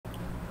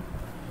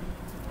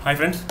Hi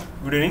friends,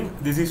 good evening.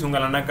 This is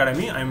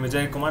Unacademy. I am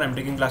VIJYAKUMAR. I am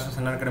taking classes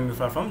in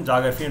Unacademy from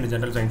Geography and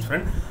General Science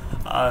friend.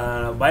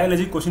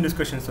 Biology question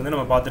discussions வந்து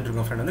நம்ம பார்த்துட்டு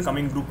இருக்கோம் friend வந்து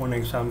coming group 1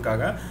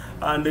 எக்ஸாமுக்காக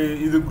and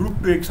இது group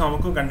 2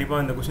 எக்ஸாமுக்கும் கண்டிப்பா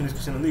இந்த question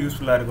discussion வந்து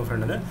யூஸ்ஃபுல்லா இருக்கும்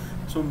friend வந்து.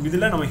 ஸோ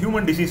இதில் நம்ம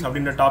ஹியூமன் டிசீஸ்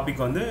அப்படின்ற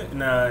டாபிக் வந்து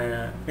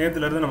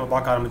நேற்றுலேருந்து நம்ம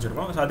பார்க்க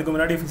ஆரம்பிச்சிருக்கோம். ஸோ அதுக்கு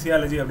முன்னாடி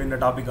ஃபிசியாலஜி அப்படின்ற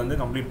டாபிக் வந்து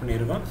கம்ப்ளீட்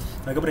பண்ணியிருக்கோம்.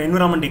 அதுக்கப்புறம்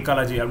என்விரான்மெண்ட்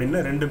இக்காலஜி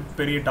அப்படின்னு ரெண்டு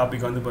பெரிய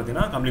டாபிக் வந்து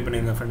பார்த்தீங்கன்னா கம்ப்ளீட்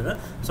பண்ணியிருக்கோம் ஃப்ரெண்டு.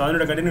 ஸோ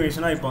அதோட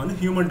கண்டினியூஷனாக இப்போ வந்து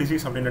ஹியூமன்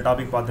டிசீஸ் அப்படின்ற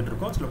டாபிக் பார்த்துட்டு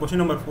இருக்கோம். ஸோ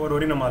கொஸ்டின் நம்பர் 4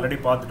 வரையும் நம்ம ஆல்ரெடி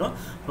பார்த்துட்டோம்.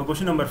 இப்போ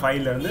கொஸ்டின் நம்பர்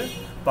 5லேருந்து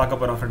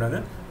பார்க்க போகிறோம் ஃப்ரெண்ட்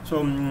வந்து. ஸோ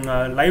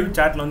லைவ்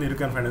சேட்டில் வந்து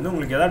இருக்கேன் ஃப்ரெண்ட் வந்து.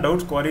 உங்களுக்கு ஏதாவது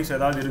டவுட்ஸ் குவாரிஸ்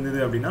ஏதாவது இருந்தது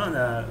அப்படின்னா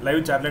அந்த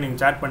லைவ் சேட்டில்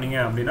நீங்கள் சேட் பண்ணிங்க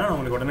அப்படின்னா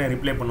உங்களுக்கு உடனே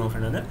ரிப்ளை பண்ணுவோம்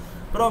ஃப்ரெண்ட் வந்து.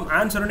 அப்புறம்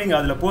ஆன்சரும் நீங்கள்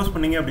அதில் போஸ்ட்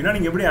பண்ணிங்க அப்படின்னா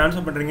நீங்கள் எப்படி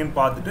ஆன்சர் பண்ணுறீங்கன்னு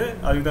பார்த்துட்டு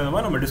அதுக்கு தகுந்த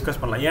மாதிரி நம்ம டிஸ்கஸ்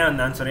பண்ணலாம். ஏன்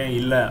அந்த ஆன்சர் ஏன்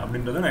இல்லை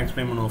அப்படின்றத நான்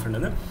எக்ஸ்பிளைன் பண்ணுவோம் ஃப்ரெண்ட்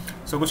வந்து.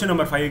 ஸோ கொஸ்டின்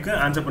நம்பர் 5க்கு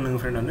ஆன்சர்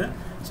பண்ணுங்கள் ஃப்ரெண்ட் வந்து.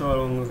 ஸோ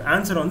உங்கள்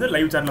ஆன்சர் வந்து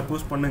லைவ் சேட்டில்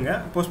போஸ்ட்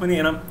பண்ணுங்கள். போஸ்ட் பண்ணி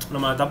ஏன்னா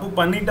நம்ம தப்பு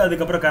பண்ணிவிட்டு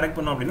அதுக்கப்புறம் கரெக்ட்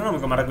பண்ணோம் அப்படின்னா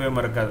நமக்கு மறக்கவே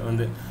மறக்காது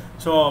வந்து.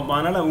 ஸோ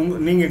அதனால்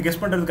நீங்கள்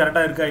கெஸ் பண்ணுறது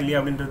கரெக்டாக இருக்கா இல்லையா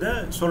அப்படின்றத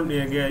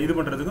இது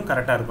பண்ணுறதுக்கும்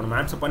கரெக்டாக இருக்கும். நம்ம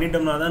ஆன்சர்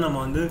பண்ணிட்டோம்னா தான் நம்ம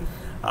வந்து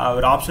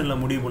ஒரு ஆப்ஷனில்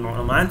முடிவு பண்ணுவோம்.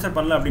 நம்ம ஆன்சர்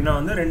பண்ணல அப்படின்னா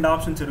வந்து 2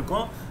 ஆப்ஷன்ஸ்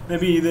இருக்கும்.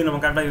 மேபி இது நம்ம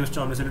கரெக்டாக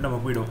யோசிச்சோம் அப்படின்னு சொல்லிட்டு நம்ம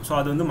போய்டும். ஸோ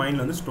அது வந்து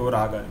மைண்டில் வந்து ஸ்டோர்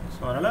ஆகாது.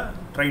 ஸோ அதனால்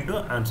ட்ரை டு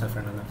ஆன்சர்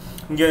ஃப்ரெண்ட் வந்து.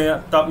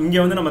 இங்கே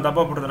வந்து நம்ம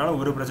தப்பாக போடுறதுனால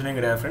ஒரு பிரச்சனையும்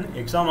கிடையாது ஃப்ரெண்ட்.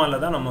 எக்ஸாம்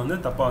ஹாலில் தான் நம்ம வந்து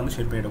தப்பாக வந்து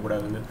ஷேர்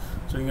பண்ணிடக்கூடாது வந்து.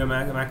 ஸோ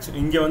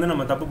இங்கே வந்து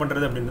நம்ம தப்பு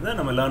பண்ணுறது அப்படின்றத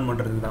நம்ம லேர்ன்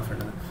பண்ணுறதுக்கு தான்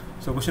ஃப்ரெண்ட் வந்து.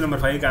 ஸோ கொஸ்டின்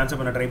நம்பர் 5க்கு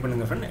ஆன்சர் பண்ண ட்ரை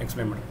பண்ணுங்கள் ஃப்ரெண்ட்.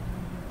 எக்ஸ்பிளைன் பண்ணுறேன்.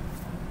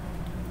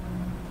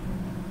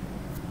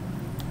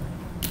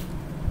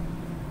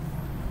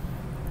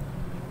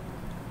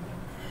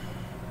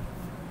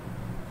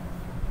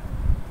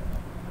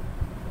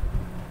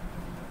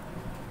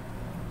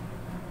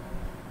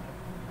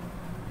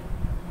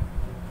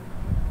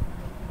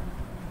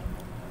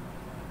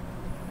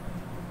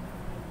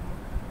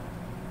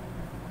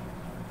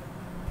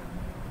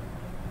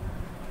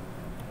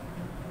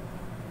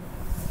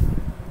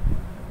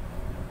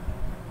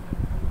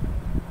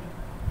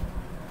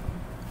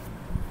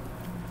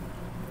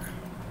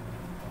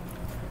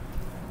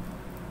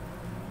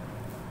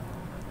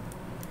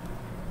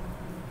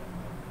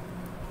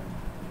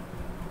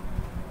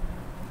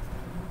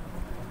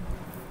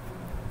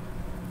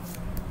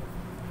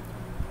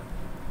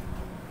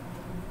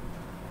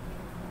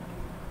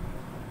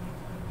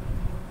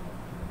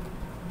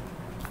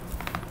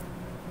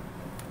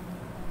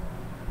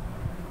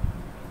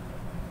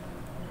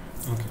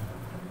 ஓகே,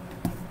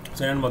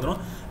 ஸோ என்னென்னு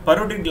பார்த்தோம்.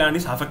 Parotid gland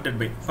is affected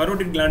by.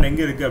 Parotid gland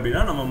எங்கே இருக்குது அப்படின்னா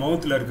நம்ம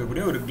மவுத்தில்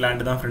இருக்கக்கூடிய ஒரு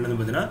கிளாண்ட் தான் ஃப்ரெண்ட் வந்து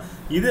பார்த்தீங்கன்னா.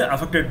 இது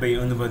அஃபெக்டட் பை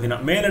வந்து பார்த்தீங்கன்னா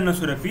மேலெண்ண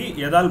சுரப்பி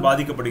எதால்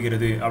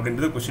பாதிக்கப்படுகிறது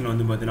அப்படின்றது கொஸ்டின்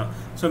வந்து பார்த்தீங்கன்னா.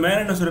 ஸோ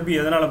மேலெண்ண சுரப்பி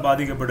எதனால்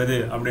பாதிக்கப்படுது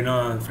அப்படின்னா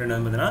ஃப்ரெண்ட்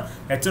வந்து பார்த்தீங்கன்னா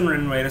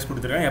H1N1 வைரஸ்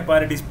கொடுத்துருக்காங்க,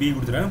 ஹெப்பாட்டிஸ் B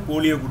கொடுத்துருக்காங்க,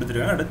 போலியோ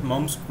கொடுத்துருக்காங்க, அடுத்து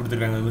மம்ஸ்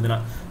கொடுத்துருக்காங்க வந்து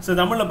பார்த்தீங்கன்னா. ஸோ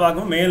தமிழில்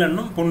பார்க்கும்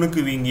மேலெண்ணம்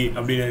பொண்ணுக்கு வீங்கி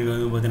அப்படின்னு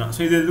வந்து பார்த்தீங்கன்னா.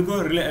 ஸோ இது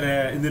எதுக்கும்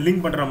இது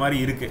லிங்க் பண்ணுற மாதிரி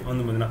இருக்குது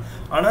வந்து பார்த்தீங்கன்னா.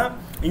 ஆனால்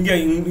இங்கே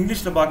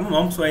இங்கிலீஷில் பார்க்கணும்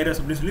மம்ஸ்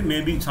வைரஸ் அப்படின்னு சொல்லி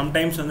மேபி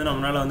சம்டைம்ஸ் வந்து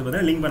நம்மளால் வந்து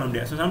பார்த்தீங்கன்னா லிங்க் பண்ண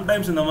முடியாது. ஸோ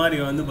சம்டைம்ஸ் இந்த மாதிரி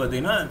வந்து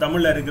பார்த்தீங்கன்னா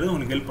தமிழில் இருக்கிறது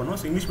உங்களுக்கு ஹெல்ப் பண்ணும்.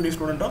 ஸோ இங்கிலீஷ் மீடியம்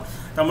ஸ்டூடெண்ட்டும்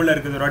தமிழில்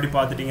இருக்கிறது ஒரு வாட்டி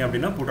பார்த்துட்டிங்க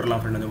அப்படின்னா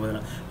போட்டுடலாம் ஃப்ரெண்ட் வந்து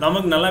பார்த்தீங்கன்னா.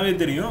 நமக்கு நல்லாவே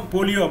தெரியும்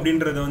போலியோ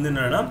அப்படின்றது வந்து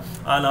என்னென்னா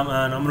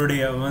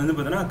நம்மளுடைய வந்து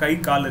பார்த்தீங்கன்னா கை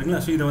கால்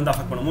இருக்குல்ல. ஸோ இதை வந்து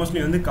அஃபெக்ட் பண்ணும்.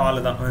 மோஸ்ட்லி வந்து கால்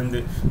தான்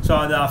வந்து. ஸோ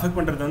அதை அஃபெக்ட்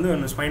பண்ணுறது வந்து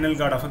ஒன்று ஸ்பைனல்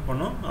கார்டு அஃபெக்ட்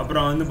பண்ணும்.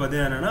 அப்புறம் வந்து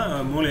பார்த்தீங்கன்னா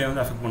என்னென்னா மூளையை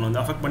வந்து அஃபெக்ட் பண்ணும்.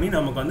 வந்து அஃபெக்ட் பண்ணி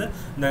நமக்கு வந்து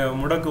இந்த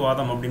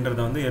முடக்குவாதம்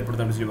அப்படின்றத வந்து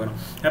ஏற்படுத்த சொல்லி வரும்.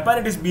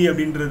 ஹெப்பாட்டிஸ் B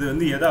அப்படின்றது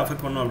வந்து எதை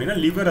அஃபெக்ட் பண்ணும் அப்படின்னா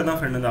லிவரை தான்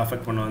ஃப்ரெண்ட் வந்து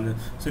அஃபெக்ட் பண்ணும் வந்து.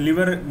 ஸோ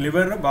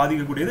லிவரை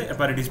பாதிக்கக்கூடியது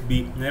hepatitis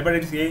B.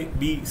 Hepatitis A,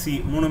 B, C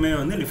மூணுமே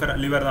வந்து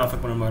லிவர் தான்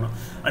அஃபெக்ட் பண்ண பார்க்கணும்.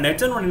 அண்ட்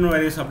H1N1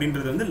 வைரஸ்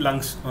அப்படின்றது வந்து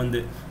லங்ஸ் வந்து.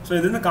 ஸோ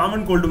இது வந்து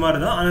காமன் கோல்டு மாதிரி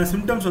தான். ஆனால்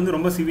சிம்டம்ஸ் வந்து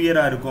ரொம்ப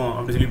சிவியராக இருக்கும்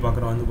அப்படி சொல்லி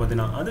பார்க்குறோம் வந்து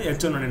பார்த்தீங்கன்னா. அது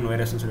H1N1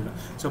 வைரஸ்னு சொல்லிடும்.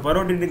 So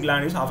parotid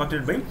gland is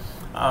affected by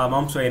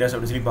mumps virus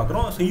அப்படி சொல்லி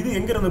பார்க்குறோம். ஸோ இது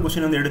எங்கே இருந்த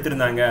கொஸ்டின் வந்து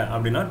எடுத்திருந்தாங்க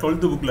அப்படின்னா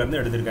 12th புக்கில்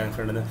எடுத்திருக்காங்க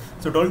ஃப்ரெண்டு.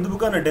 ஸோ 12th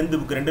புக்கு அந்த 10th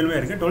புக் ரெண்டுமே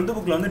இருக்குது. 12th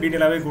புக்கில் வந்து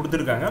டீட்டெயிலாகவே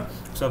கொடுத்துருக்காங்க.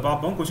 ஸோ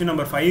பார்ப்போம். கொஸ்டின்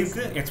நம்பர்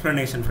 5க்கு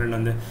எக்ஸ்ப்ளனேஷன் ஃப்ரெண்ட்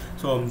வந்து.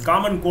 ஸோ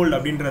காமன் கோல்டு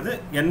அப்படின்றது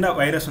என்ன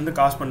வைரஸ் வந்து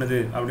காஸ் பண்ணுது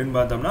அப்படின்னு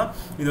பார்த்தோம்னா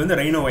இது வந்து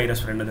ரைனோ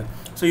வைரஸ் ஃப்ரெண்ட்.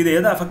 ஸோ இது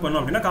எதை அஃபெக்ட் பண்ணும்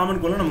அப்படின்னா காமன்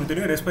கோல்டு நமக்கு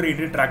தெரியும்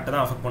ரெஸ்பிரேட்டரி ட்ராக்ட்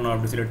தான் அஃபெக்ட் பண்ணும்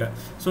அப்படின்னு சொல்லிட்டு.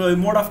 ஸோ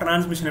மோட் ஆஃப்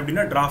டிரான்ஸ்மிஷன்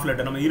அப்படின்னா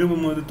டிராப்லெட் நம்ம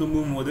இருமும் போது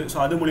தும்பும் போது. ஸோ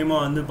அது மூலிமா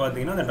வந்து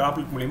பார்த்தீங்கன்னா அந்த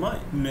டிராப்லெட் மூலிமா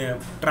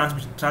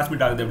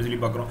டிரான்ஸ்மிட் ஆகுது அப்படின்னு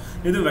சொல்லி பார்க்குறோம்.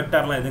 இது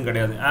வெக்டார்லாம் எதுவும்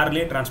கிடையாது,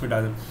 ஏர்லேயே டிரான்ஸ்மிட்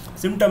ஆகுது.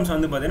 சிம்டம்ஸ்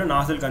வந்து பார்த்தீங்கன்னா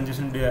நாசல்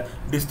கன்ஜெஷன்,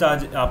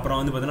 டிஸ்சார்ஜ், அப்புறம்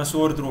வந்து பார்த்தீங்கன்னா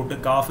சோர் த்ரோட்டு,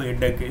 காஃப்,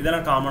 ஹெட்டேக்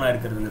இதெல்லாம் காமனாக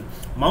இருக்கிறது.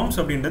 மம்ஸ்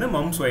அப்படின்றது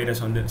மம்ஸ்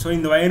வைரஸ் வந்து. ஸோ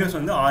இந்த வைரஸ்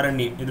வந்து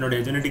RNA இதனுடைய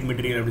ஜெனட்டிக்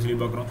மெட்டீரியல் அப்படின்னு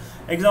சொல்லி பார்க்குறோம்.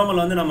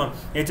 எக்ஸாம்பிள் வந்து நம்ம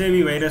HIV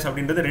வைரஸ்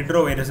அப்படின்றது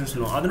ரெட்ரோ வைரஸ்ன்னு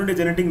சொல்லுவோம். அதனுடைய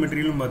ஜெனட்டிக்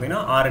மெட்டீரியல்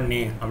பார்த்தீங்கன்னா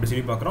RNA அப்படி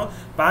சொல்லி பார்க்குறோம்.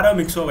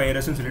 பாராமிக்ஸோ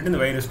வைரஸ்ன்னு சொல்லிட்டு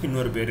இந்த வைரஸ்க்கு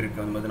இன்னொரு பேர்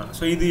இருக்குது வந்து பார்த்தீங்கன்னா.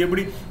 ஸோ இது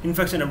எப்படி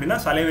இன்ஃபெக்ஷன் அப்படின்னா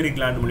சலைவரி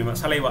கிளாண்ட் மூலிமா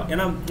சலைவா.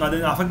 ஏன்னா அது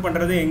அஃபெக்ட்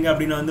பண்ணுறது எங்கே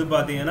அப்படின்னு வந்து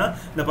பார்த்தீங்கன்னா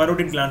இந்த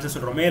பரோட்டிட் கிளாண்ட்ஸ்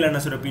சொல்கிறோம்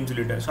மேலெண்ண சுரப்பின்னு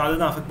சொல்லிட்டு. ஸோ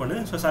அதுதான் அஃபெக்ட்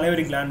பண்ணுது. ஸோ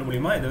சலைவரி கிளாண்ட்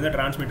மூலிமா இது வந்து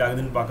டிரான்ஸ்மிட்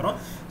ஆகுதுன்னு பார்க்குறோம்.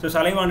 ஸோ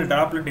சலைவான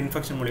டிராப்லெட்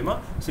இன்ஃபெக்ஷன் மூலிமா.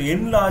 So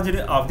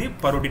enlarged of the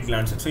parotid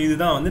glands. So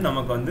இதுதான் வந்து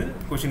நமக்கு வந்து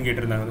கொஸ்டின்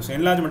கேட்டிருந்தாங்க. So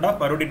enlargement of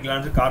parotid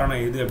glands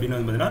காரணம் எது அப்படின்னு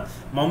வந்து பார்த்தீங்கன்னா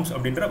மம்ஸ்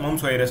அப்படின்ற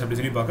மம்ஸ் வைரஸ் அப்படி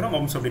சொல்லி பார்க்குறோம்.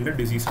 மம்ஸ் அப்படின்ற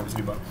டிசீஸ் அப்படி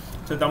சொல்லி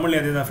பார்க்குறோம். ஸோ தமிழ்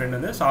எது தான் ஃப்ரெண்ட்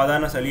வந்து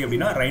சாதாரண சளி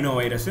அப்படின்னா ரைனோ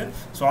வைரஸ்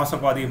சுவாச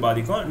பாதையை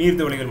பாதிக்கும்,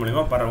 நீர்த்தவழிகள்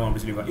மூலிமா பரவும்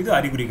அப்படி சொல்லி பார்க்குறோம். இது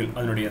அறிகுறிகள்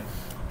அதனுடைய.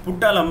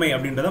 புட்டாலம்மை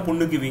அப்படின்றத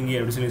பொண்ணுக்கு வீங்கி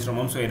அப்படி சொல்லி சொல்கிறோம்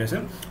மம்ஸ் வைரஸ்.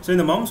 ஸோ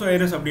இந்த மம்ஸ்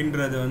வைரஸ்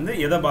அப்படின்றது வந்து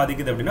எதை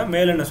பாதிக்குது அப்படின்னா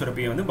மேலெண்ண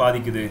சுரப்பியை வந்து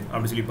பாதிக்குது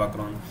அப்படி சொல்லி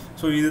பார்க்குறோம்.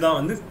 ஸோ இதுதான்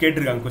வந்து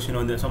கேட்டிருக்காங்க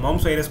கொஸ்டின் வந்து. ஸோ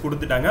மம்ஸ் வைரஸ்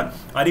கொடுத்துட்டாங்க,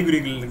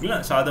 அறிகுறிகள் இருக்குல்ல,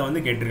 ஸோ அதை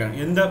வந்து கேட்டிருக்காங்க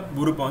எந்த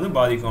உறுப்பை வந்து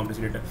பாதிக்கும் அப்படின்னு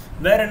சொல்லிட்டு.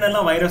 வேற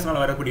என்னெல்லாம்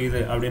வைரஸ்னால்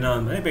வரக்கூடியது அப்படின்னா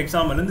வந்து இப்போ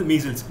எக்ஸாம்பிள் வந்து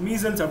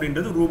மீசல்ஸ்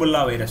அப்படின்றது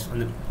ரூபல்லா வைரஸ்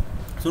வந்து.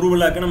 ஸோ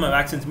ரூபல்லாக்கு நம்ம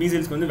வேக்சின்ஸ்,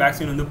 மீசல்ஸ்க்கு வந்து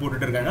வேக்சின் வந்து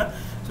போட்டுட்டு இருக்காங்க.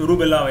 ஸோ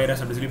ரூபெல்லா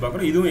வைரஸ் அப்படி சொல்லி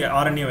பார்க்குறோம். இதுவும்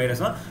ஆர்என்ஏ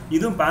வைரஸ் தான்,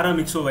 இதுவும்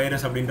பேராமிக்ஸோ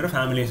வைரஸ் அப்படின்ற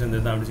ஃபேமிலியை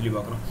சேர்ந்தது தான் அப்படி சொல்லி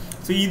பார்க்குறோம்.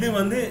 ஸோ இது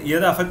வந்து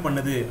எதை அஃபெக்ட்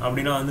பண்ணுது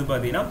அப்படின்னா வந்து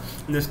பார்த்தீங்கன்னா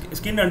இந்த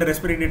ஸ்கின் அண்ட்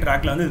ரெஸ்பிரேட்டரி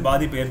ட்ராக்ல வந்து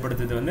பாதிப்பு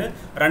ஏற்படுத்துறது வந்து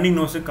ரன்னிங்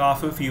நோஸு,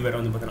 காஃபு, ஃபீவர்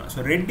வந்து பார்த்தீங்கன்னா.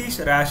 ஸோ ரெட்டிஷ்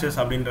ரேஷஸ்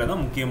அப்படின்றது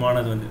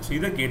முக்கியமானது வந்து. ஸோ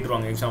இதை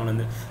கேட்டுருவாங்க எக்ஸாம்பிள்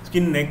வந்து.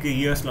 ஸ்கின், நெக்,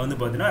 இயர்ஸில் வந்து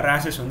பார்த்தீங்கன்னா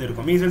ரேஷஸ் வந்து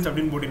இருக்கும். மீசல்ஸ்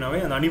அப்படின்னு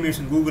போட்டிங்கனாவே அந்த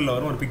அனிமேஷன் கூகுளில்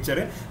வரும் ஒரு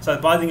பிக்சரு. ஸோ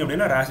அது பார்த்தீங்க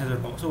அப்படின்னா ரேஷஸ்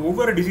இருக்கும். ஸோ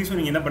ஒவ்வொரு டிசீஸும்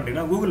நீங்கள் என்ன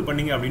பண்ணுறீங்கன்னா கூகுள்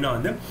பண்ணிங்க அப்படின்னா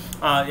வந்து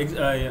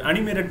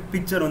அனிமேட்டட்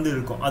பிக்சர் வந்து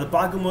இருக்கும். அது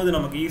பார்க்கும்போது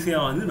நமக்கு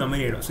ஈஸியாக வந்து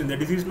மெமரி ஆகிடும். ஸோ இந்த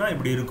டிசீஸ்னால்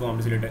இப்படி இருக்கும்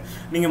அப்படின்னு சொல்லிட்டு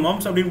நீங்கள்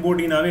மம்ஸ் அப்படின்னு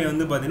போட்டிங்கனாவே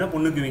வந்து பார்த்தீங்கன்னா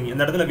பொண்ணுக்கு வீங்கி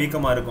இந்த இடத்துல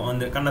வீக்கமாக இருக்கும்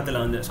அந்த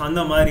கன்னத்தில் வந்து. ஸோ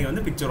அந்த மாதிரி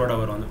வந்து பிக்சரோட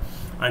வரும் வந்து.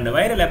 அண்ட்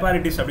வைரல்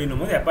ஹெப்பாரிட்டிஸ்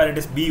அப்படின்னும் போது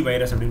ஹெப்பாரிட்டிஸ் பி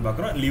வைரஸ் அப்படின்னு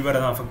பார்க்குறோம், லிவரை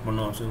தான் அஃபெக்ட்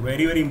பண்ணுவோம். ஸோ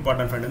வெரி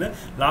இம்பார்ட்டன்ட் ஃப்ரெண்ட் வந்து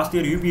லாஸ்ட்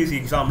இயர் யூபிஎஸ்சி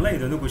எக்ஸாமில்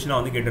இது வந்து கொஸ்டினாக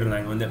வந்து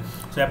கேட்டுருந்தாங்க வந்து.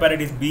 ஸோ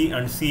ஹெப்பாரிட்டிஸ் பி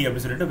அண்ட் சி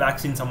அப்படின்னு சொல்லிட்டு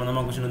வேக்சின்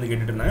சம்மந்தமாக கொஸ்டின் வந்து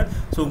கேட்டுட்டு இருந்தாங்க.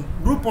 ஸோ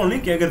குரூப்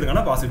ஒன்லையும்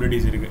கேட்கறதுக்கான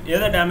பாசிபிலிட்டிஸ் இருக்குது.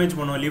 எதை டேமேஜ்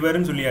பண்ணுவோம்,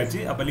 லிவர்னு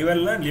சொல்லியாச்சு. அப்போ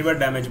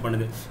லிவர் டேமேஜ்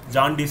பண்ணுது,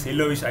 jaundice,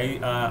 yellowish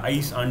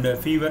ice and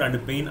fever and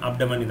pain,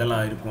 abdomen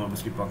இதெல்லாம் இருக்கும்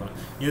அப்படின்னு சொல்லி பார்க்கலாம்.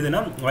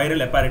 எதுனா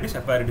வைரல் ஹெப்பாரிட்டிஸ்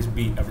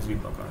பி அப்படின்னு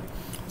சொல்லி பார்க்கலாம்.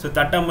 ஸோ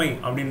தட்டம்மை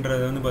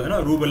அப்படின்றது வந்து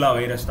பார்த்தீங்கன்னா ரூபெல்லா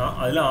வைரஸ் தான்,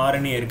 அதில்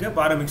ஆர்என்ஏ இருக்குது,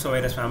 பாரமிக்ஸோ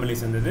வைரஸ் ஃபேமிலி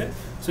சேர்ந்தது.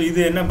 ஸோ இது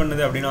என்ன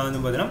பண்ணுது அப்படின்னா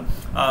வந்து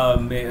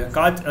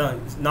பார்த்தீங்கன்னா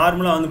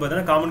நார்மலாக வந்து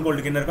பார்த்தீங்கன்னா காமன்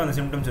கோல்டுக்கு என்ன இருக்கும் அந்த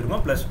சிம்டம்ஸ்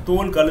இருக்கும், ப்ளஸ்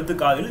தோல், கழுத்து,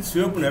 காதில்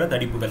சிவப்பு நிற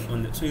தடிப்புகள்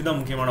வந்து. ஸோ இதுதான்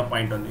முக்கியமான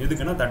பாயிண்ட் வந்து.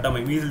 எதுக்குன்னா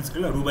தட்டம்மை,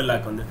 மீசல்ஸ்க்கு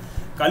ரூபெல்லாக்கு வந்து.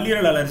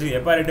 கல்லீரல் அலர்ஜி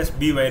ஹெப்பாரிட்டிஸ்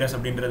பி வைரஸ்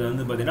அப்படின்றது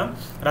வந்து பார்த்தீங்கன்னா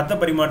ரத்த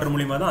பரிமாற்றம்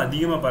மூலியமாக தான்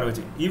அதிகமாக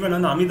பரவச்சு. ஈவன்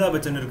வந்து அமிதாப்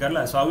பச்சன் இருக்கார்ல,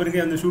 ஸோ அவருக்கே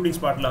வந்து ஷூட்டிங்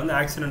ஸ்பாட்டில் வந்து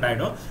ஆக்சிடென்ட்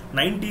ஆகிடும்.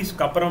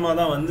 90ஸ்க்கு அப்புறமா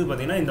தான் வந்து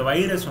பார்த்தீங்கன்னா இந்த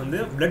வைரஸ் வந்து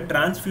பிளட்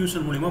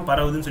டிரான்ஸ்ஃபியூஷன் மூலியமாக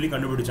பரவுதுன்னு சொல்லி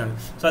கண்டுபிடிச்சாங்க.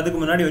 ஸோ அதுக்கு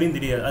முன்னாடி வரையும்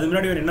தெரியாது. அது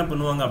முன்னாடி வரை என்ன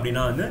பண்ணுவாங்க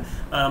அப்படின்னா வந்து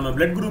நம்ம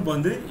பிளட் குரூப்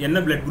வந்து என்ன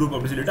பிளட் குரூப்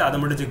அப்படின்னு சொல்லிட்டு அதை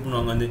மட்டும் செக்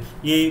பண்ணுவாங்க வந்து.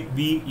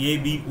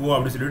 ஏபிஓ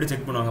அப்படின்னு சொல்லிட்டு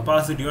செக் பண்ணுவாங்க,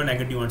 பாசிட்டிவா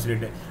நெகட்டிவ்னு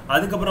சொல்லிட்டு.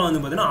 அதுக்கப்புறம்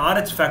வந்து பார்த்தீங்கன்னா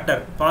RH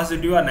ஃபேக்டர்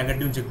பாசிட்டிவா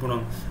நெகட்டிவ் செக்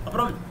பண்ணுவாங்க.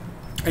 அப்புறம்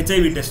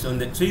HIV டெஸ்ட்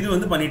வந்து. ஸோ இது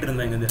வந்து பண்ணிட்டு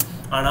இருந்தாங்க இது.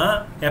 ஆனால்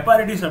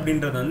ஹெப்பாரிட்டிஸ்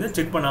அப்படின்றது வந்து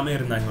செக் பண்ணாமல்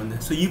இருந்தாங்க வந்து.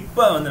 ஸோ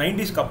இப்போ வந்து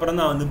 90ஸ்க்கு அப்புறம்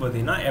தான் வந்து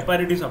பார்த்தீங்கன்னா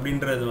ஹெப்பாரிட்டிஸ்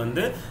அப்படின்றது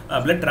வந்து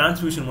பிளட்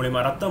டிரான்ஸ்ஃபியூஷன் மூலிமா,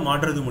 ரத்தம்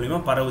மாற்றுறது மூலிமா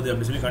பரவுது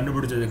அப்படின்னு சொல்லி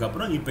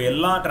கண்டுபிடிச்சதுக்கப்புறம் இப்போ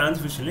எல்லா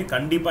டிரான்ஸ்ஃபியூஷன்லையும்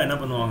கண்டிப்பாக என்ன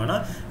பண்ணுவாங்கன்னா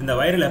இந்த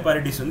வைரல்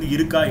ஹெப்பாரிட்டிஸ் வந்து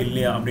இருக்கா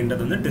இல்லையா அப்படின்றத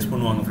வந்து டெஸ்ட்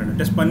பண்ணுவாங்க ஃப்ரெண்ட்.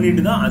 டெஸ்ட்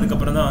பண்ணிட்டு தான்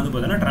அதுக்கப்புறம் தான் வந்து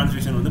பார்த்தீங்கன்னா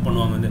டிரான்ஸ்ஃபியூஷன் வந்து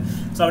பண்ணுவாங்க வந்து.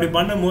 ஸோ அப்படி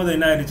பண்ணும்போது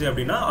என்ன ஆயிடுச்சு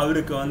அப்படின்னா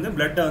அவருக்கு வந்து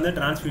பிளட்டை வந்து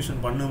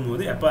டிரான்ஸ்ஃபியூஷன்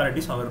பண்ணும்போது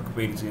ஹெப்பாரிட்டிஸ் அவருக்கு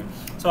போயிடுச்சு.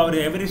 ஸோ அவர்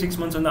எவ்ரி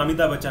 6 months வந்து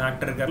அமிதாப் பச்சன்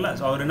ஆக்டர் இருக்கார்ல,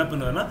 ஸோ அவர் என்ன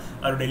பண்ணுவாருன்னா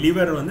அவருடைய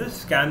லிவர் வந்து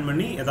ஸ்கேன் பண்ணி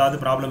ஏதாவது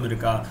ப்ராப்ளம்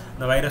இருக்கா,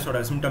 இந்த வைரஸோட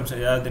சிம்டம்ஸ்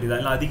ஏதாவது தெரியுதா,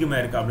 இல்லை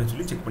அதிகமாக இருக்கா அப்படின்னு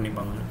சொல்லி செக்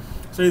பண்ணிப்பாங்க.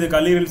 ஸோ இது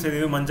கல்லீரல்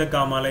சிதைவு,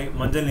 மஞ்சக்காமலை,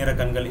 மஞ்சள் நிற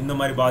கண்கள் இந்த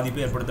மாதிரி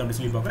பாதிப்பு ஏற்படுத்தும்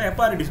அப்படின்னு சொல்லி பார்க்குறோம்.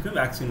 ஹெப்பாரிட்டிஸ்க்கு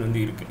வேக்சின்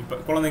வந்து இருக்குது, இப்போ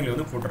குழந்தைங்களை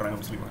வந்து போட்டுறாங்க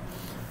அப்படின்னு சொல்லி பார்க்குறோம்.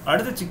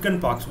 அடுத்து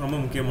சிக்கன் பாக்ஸ் ரொம்ப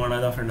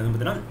முக்கியமானதாக ஃப்ரெண்ட் வந்து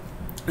பார்த்தீங்கன்னா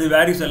இது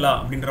வேரிசெல்லா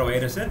அப்படின்ற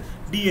வைரஸ்.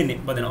 டிஎன்ஏ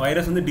பார்த்தீங்கன்னா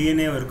வைரஸ் வந்து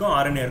டிஎன்ஏ இருக்கும்,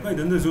 ஆர்என்ஏ இருக்கும்.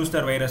 இது வந்து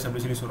ஜூஸ்டர் வைரஸ்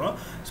அப்படின்னு சொல்லி சொல்கிறோம்.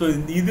 ஸோ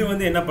இது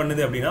வந்து என்ன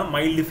பண்ணுது அப்படின்னா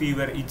மைல்டு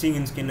ஃபீவர், இச்சிங்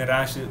இன் ஸ்கின்,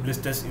 ரேஷ்,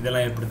 பிளிஸ்டர்ஸ்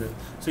இதெல்லாம் ஏற்படுது.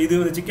 ஸோ இது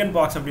வந்து சிக்கன்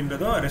பாக்ஸ்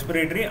அப்படின்றதும்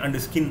respiratory and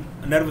skin,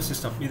 nervous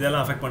system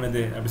இதெல்லாம் அஃபெக்ட்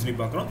பண்ணுது அப்படின்னு சொல்லி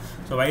பார்க்குறோம்.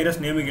 ஸோ வைரஸ்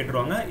நேமு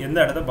கேட்டுருவாங்க, எந்த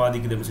இடத்த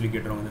பாதிக்குது அப்படின்னு சொல்லி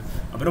கேட்டுருவாங்க.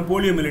 அப்புறம்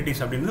போலியோ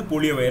மிலிட்டிஸ் அப்படின்றது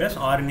போலியோ வைரஸ்,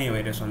 ஆர்என்ஏ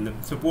வைரஸ் வந்து.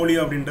 ஸோ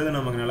போலியோ அப்படின்றது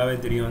நமக்கு நல்லாவே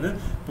தெரியும் வந்து.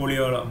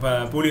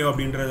 போலியோ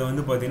அப்படின்றது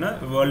வந்து பார்த்தீங்கன்னா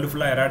வேர்ல்டு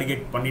ஃபுல்லாக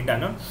எராடிகேட்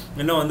பண்ணிட்டாங்க.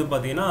 இன்னும் வந்து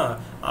பார்த்தீங்கன்னா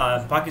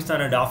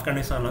பாகிஸ்தான் அண்ட்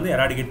ஆப்கானிஸ்தான் வந்து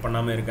எராடிகேட்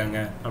பண்ணாமல் இருக்காங்க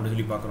அப்படின்னு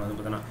சொல்லி பார்க்குறோம் வந்து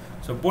பார்த்தீங்கன்னா.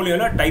 ஸோ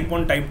போலியோவில் டைப்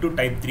 1, டைப் 2,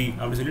 டைப் 3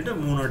 அப்படின்னு சொல்லிட்டு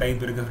 3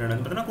 டைப் இருக்குது ஃப்ரெண்ட்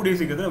வந்து பார்த்தீங்கன்னா. கூடிய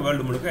சீக்கிரத்தில்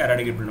வேர்ல்டு முழுக்க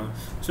எராடிகேட் பண்ணுவோம்.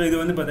 ஸோ இது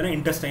வந்து பார்த்தீங்கன்னா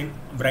இன்டெஸ்டைன்,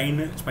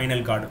 பிரெயின்,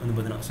 ஸ்பைனல் கார்டு வந்து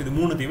பார்த்தீங்கன்னா. ஸோ இது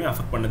 3த்தையுமே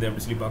அஃபெக்ட் பண்ணுது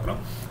அப்படின்னு சொல்லி பார்க்குறோம்.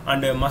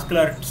 And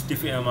muscular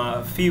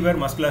fever,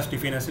 muscular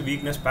ஸ்டிஃபினஸ்,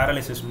 weakness,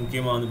 paralysis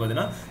முக்கியமாக வந்து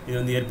பார்த்தீங்கன்னா இது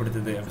வந்து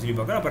ஏற்படுத்துது அப்படின்னு சொல்லி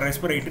பார்க்குறோம். அப்புறம்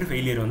ரெஸ்பிரேட்டரி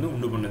ஃபெயிலியர் வந்து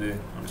உண்டு பண்ணுது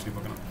அப்படின்னு சொல்லி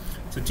பார்க்குறோம்.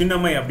 ஸோ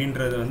சின்னம்மை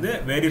அப்படின்றது வந்து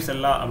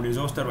வேரிசெல்லா அப்படி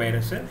ஜோஸ்டர்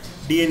வைரஸ்,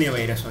 டிஎன்ஏ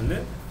வைரஸ் வந்து.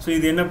 ஸோ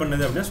இது என்ன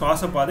பண்ணுது அப்படின்னா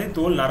சுவாசப்பாதை,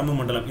 தோல், நரம்பு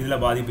மண்டலம்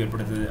இதில் பாதிப்பு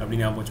ஏற்படுத்துது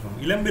அப்படின்னு ஞாபகம் வச்சுக்கோங்க.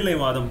 இளம்பிள்ளை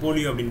வாதம்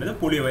போலியோ அப்படின்றது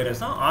போலியோ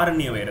வைரஸ் தான்,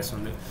 ஆர்என்ஏ வைரஸ்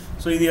வந்து.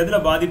 ஸோ இது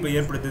எதில் பாதிப்பை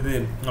ஏற்படுத்துது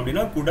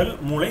அப்படின்னா குடல்,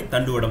 மூளை,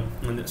 தண்டுவடம்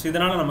வந்து. ஸோ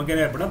இதனால் நமக்கு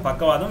என்ன ஏற்படும்,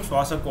 பக்கவாதம்,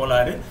 சுவாச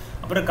கோளாறு,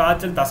 அப்புறம்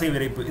காய்ச்சல், தசை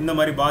விரைப்பு இந்த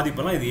மாதிரி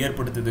பாதிப்பெல்லாம் இது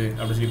ஏற்படுத்துது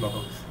அப்படின்னு சொல்லி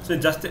பார்ப்போம். ஸோ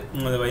ஜஸ்ட்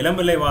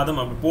இளம்பிள்ளை வாதம்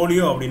அப்படி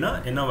போலியோ அப்படின்னா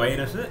என்ன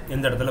வைரஸ்,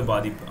 எந்த இடத்துல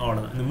பாதிப்பு,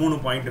 அவ்வளோதான். இந்த 3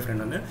 பாயிண்ட்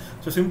டிஃப்ரெண்ட் வந்து.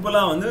 ஸோ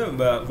சிம்பிளாக வந்து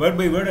வேர்ட்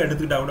பை வேர்டு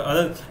எடுத்துக்கிட்டா கூட,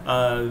 அதாவது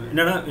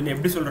என்னென்னா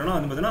எப்படி சொல்கிறேன்னா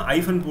வந்து பார்த்தீங்கன்னா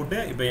ஐஃபன் போட்டு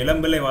இப்போ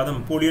இளம்பிள்ளை வாதம்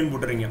போலியோன்னு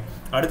போட்டுறீங்க,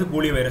 அடுத்து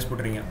போலியோ வைரஸ்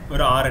போட்டுறீங்க,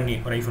 ஒரு ஆர்என்ஏ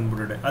ஒரு ஐஃபன்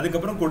போட்டுட்டு,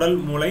 அதுக்கப்புறம் குடல்,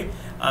 மூளை,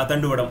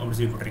 தண்டுவடம் அப்படி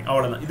சொல்லி போட்டுறீங்க,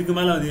 அவ்வளோதான். இதுக்கு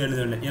மேலே அது எழுத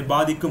வேண்டிய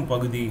பாதிக்கும்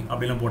பகுதி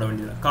அப்படிலாம் போட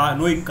வேண்டியதில்லை,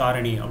 நோய்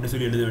காரணி அப்படி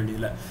சொல்லி எழுத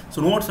வேண்டியதில்லை.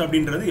 ஸோ நோட்ஸ்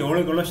அப்படின்றது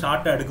எவ்வளோக்கு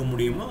ஷார்ட்டாக எடுக்க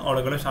முடியுமோ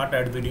அவ்வளோக்கு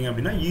ஷார்ட்டாக எடுத்துக்கிட்டீங்க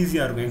அப்படின்னா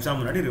ஈஸியாக இருக்கும் எக்ஸாம்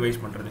முன்னாடி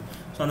ரிவைஸ் பண்ணுறது.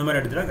 ஸோ அந்த மாதிரி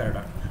எடுத்துகிட்டா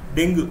கரெக்டாக இருக்கும்.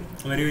 Dengue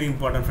very very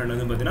important friend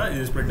வந்து பார்த்தீங்கன்னா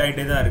இது ஸ்ப்ரெட்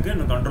ஆகிட்டே தான் இருக்குது,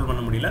 இன்னும் கண்ட்ரோல்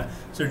பண்ண முடியல.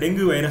 ஸோ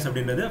டெங்கு வைரஸ்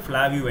அப்படின்றது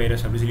ஃப்ளாவி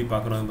வைரஸ் அப்படி சொல்லி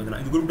பார்க்குறோம்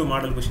பார்த்தீங்கன்னா. இது குரூப் 2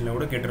 மாடல் கொஸ்டினில்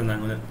கூட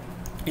கேட்டிருந்தாங்க.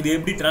 இது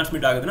எப்படி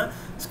டிரான்ஸ்மிட் ஆகுதுன்னா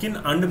ஸ்கின்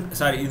அண்டு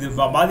இது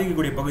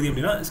பாதிக்கக்கூடிய பகுதி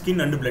அப்படின்னா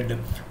ஸ்கின் அண்டு பிளட்.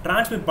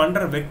 டிரான்ஸ்மிட்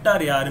பண்ணுற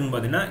வெக்டார் யாருன்னு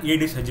பார்த்தீங்கன்னா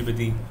ஏடிஸ்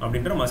ஹெச்பதி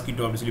அப்படின்ற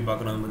மஸ்கிட்டோ அப்படி சொல்லி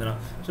பார்க்குறோம் பார்த்தீங்கன்னா.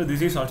 So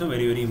this is also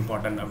very very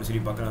important அப்படி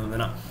சொல்லி பார்க்குறோம்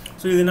பார்த்தீங்கன்னா.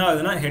 ஸோ இது என்ன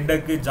ஆகுதுன்னா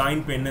ஹெட்டக்கு,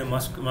 ஜாயின்ட் பெயின்,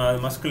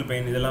 மஸ்கிள்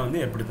பெயின் இதெல்லாம்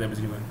வந்து ஏற்படுத்துது அப்படி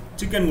சொல்லி பார்க்குறோம்.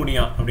 சிக்கன்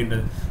குனியா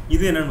அப்படின்றது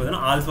இது என்னென்னு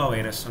பார்த்தீங்கன்னா ஆல்ஃபா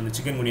வைரஸ், அந்த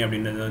சிக்கன் குனியா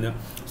அப்படின்றது வந்து.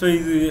 ஸோ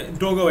இது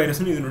டோகோ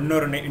வைரஸ்னு இது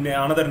இன்னொரு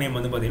அனதர் நேம்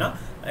வந்து பார்த்தீங்கன்னா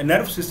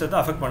நர்வ் சிஸ்டத்தை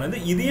அஃபெக்ட் பண்ணுது.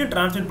 இதையும்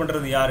டிரான்ஸ்மிட்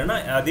பண்ணுறது யாருன்னா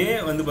அதே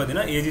வந்து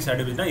பார்த்தீங்கன்னா ஏஜிஸ்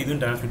அடிபடி தான் இதுவும்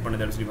டிரான்ஸ்மிட்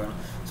பண்ணுது அப்படி சொல்லி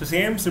பார்க்கலாம். ஸோ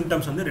சேம்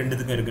சிம்டம்ஸ் வந்து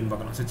ரெண்டுத்துக்கும் இருக்குன்னு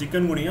பார்க்கலாம். ஸோ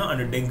சிக்கன் குனியா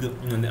அண்ட் டெங்கு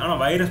வந்து, ஆனால்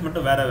வைரஸ்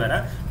மட்டும் வேறு வேறு.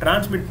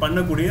 டிரான்ஸ்மிட்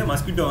பண்ணக்கூடிய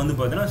மஸ்கிட்டோ வந்து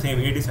பார்த்தீங்கன்னா சேம்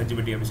ஏடிஸ்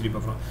ஹெச்படி அப்படி சொல்லி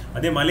பார்க்கலாம்.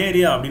 அதே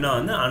மலேரியா அப்படின்னா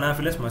வந்து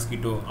அனாஃபிலஸ்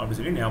மஸ்கிட்டோ அப்படி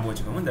சொல்லி ஞாபகம்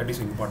வச்சுக்கோங்க. தட்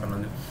இஸ் இம்பார்ட்டன்ட்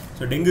வந்து.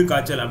 ஸோ டெங்கு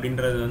காய்ச்சல்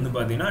அப்படின்றது வந்து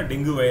பார்த்தீங்கன்னா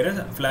டெங்கு வைரஸ்,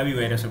 ஃப்ளாவி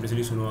வைரஸ் அப்படி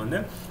சொல்லி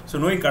சொல்லுவாங்க. ஸோ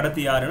நோய்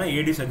கடத்தி யாருன்னா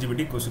ஏடிஸ்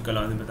ஹெச்படி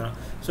கொசுக்கள் வந்து பார்த்தீங்கன்னா.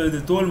 ஸோ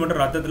இது தோல்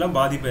மற்றும் ரத்தத்தில்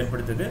பாதிப்பு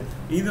ஏற்படுத்துது.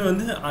 இது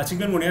வந்து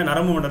சிக்கன் குனியா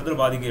நரம்பு மண்டலத்தில்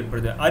பாதிப்பு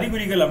ஏற்படுது.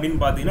 அறிகுறிகள் அப்படின்னு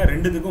பார்த்தீங்கன்னா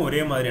ரெண்டுத்துக்கும்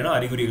ஒரே மாதிரியான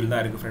அறிகுறிகள் தான்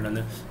இருக்குது ஃப்ரெண்ட்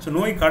வந்து. ஸோ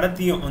நோய்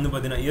கடத்தியும் வந்து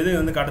பார்த்தீங்கன்னா எது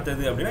வந்து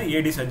கடத்துது அப்படின்னா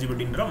ஏடிஸ்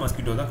ஹெச்படின்ற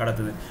மஸ்கிட்டோ தான்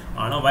கடத்துது.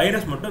 ஆனால்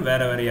வைரஸ் மட்டும்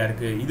வேறு வேறையாக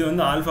இருக்குது. இது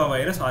வந்து alpha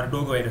virus R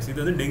Togo virus, இது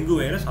வந்து டெங்கு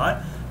வைரஸ் ஆர்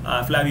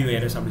ஃப்ளாவி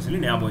வைரஸ் அப்படி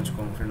சொல்லி ஞாபகம்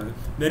வச்சுக்கோங்க ஃப்ரெண்ட் வந்து.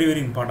 வெரி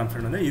வெரி இம்பார்ட்டன்ட்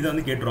ஃப்ரெண்ட் வந்து. இது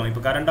வந்து கேட்டுருவோம்.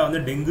 இப்போ கரண்டாக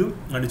வந்து டெங்கு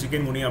அண்ட்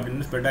சிக்கன் குனியா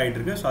அப்படின்னு ஸ்ப்ரெட் ஆகிட்டு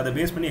இருக்கு. ஸோ அதை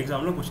பேஸ் பண்ணி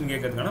எக்ஸாமில் கொஸ்டின்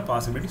கேட்கறதுக்கான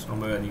பாசிபிலிட்டிஸ்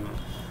ரொம்பவே அதிகம்.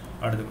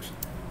 அடுத்த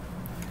question.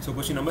 So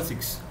question number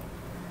 6.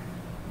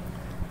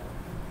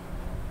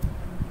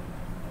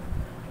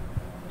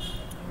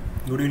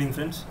 Good evening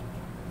friends.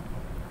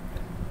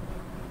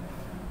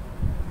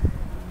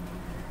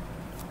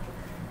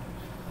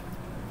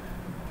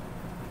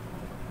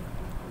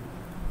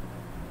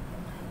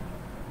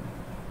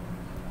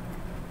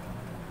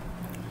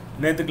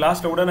 நேற்று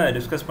கிளாஸில் கூட நான்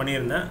டிஸ்கஸ்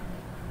பண்ணியிருந்தேன்,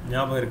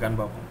 ஞாபகம்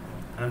இருக்கான்னு பார்ப்போம்.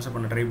 ஆன்சர்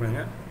பண்ண ட்ரை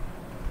பண்ணுங்கள்.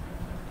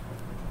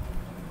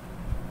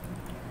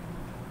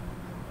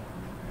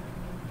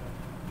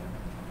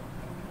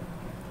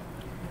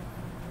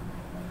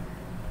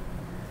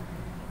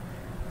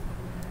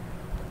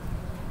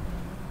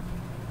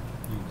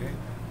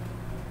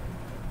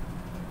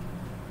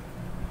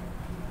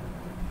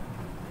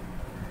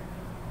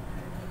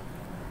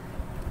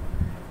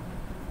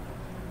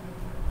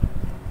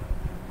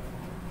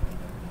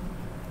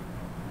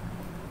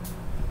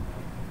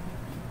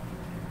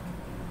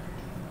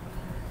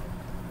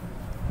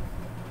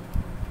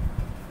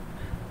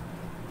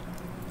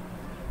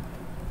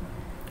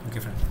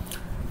 Okay friends.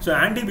 ஸோ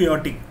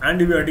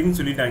ஆன்டிபயோட்டிக்னு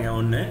சொல்லிட்டாங்க.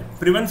 ஒன்று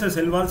prevents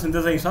sell wall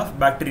synthesise of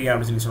bacteria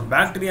அப்படின்னு சொல்லி சொல்லுவோம்.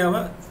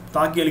 பாக்டீரியாவை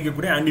தாக்கி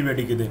அளிக்கக்கூடிய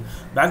ஆன்டிபயோட்டிக் இது.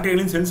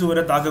 பாக்டீரியாவின் செல்ஸ் வர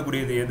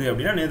தாக்கக்கூடியது எது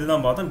அப்படின்னா நேற்று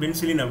தான் பார்த்தோம்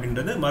பென்சிலின்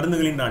அப்படின்றது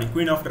மருந்துகளின் ராணி,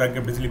 குயின் ஆஃப் ட்ரக்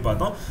அப்படின்னு சொல்லி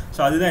பார்த்தோம். ஸோ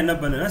அதுதான் என்ன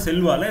பண்ணுன்னா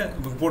செல்வாலை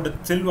போட்டு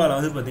செல்வாலை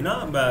வந்து பார்த்தீங்கன்னா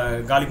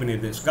காலி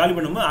பண்ணிடுது. காலி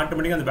பண்ணும்போது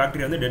ஆட்டோமேட்டிக்காக அந்த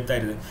பாக்டீரியா வந்து டெத்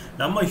ஆயிடுது.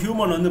 நம்ம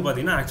ஹியூமன் வந்து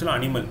பார்த்தீங்கன்னா ஆக்சுவலாக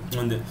அனிமல்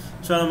வந்து.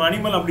 ஸோ நம்ம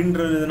அனிமல்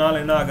அப்படின்றதுனால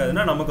என்ன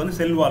ஆகுதுன்னா நமக்கு வந்து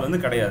செல்வால்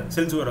வந்து கிடையாது,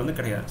 செல்ஸ் வர வந்து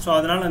கிடையாது. ஸோ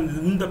அதனால்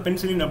இந்த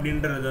பென்சிலின்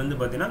அப்படின்றது வந்து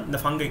பார்த்தீங்கன்னா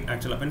இந்த ஃபங்கை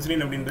ஆக்சுவலாக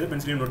பென்சிலின் அப்படின்றது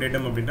பென்சிலின்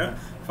ரொட்டேட்டம் அப்படின்ற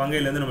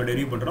ஃபங்கைலேருந்து நம்ம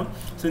டெரிவ் பண்ணுறோம்.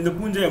 ஸோ இந்த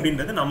பூஞ்சை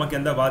அப்படின்றது நமக்கு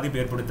எந்த பாதிப்பு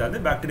ஏற்படுத்தாது,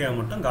 பாக்டீரியா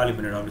மட்டும் காலி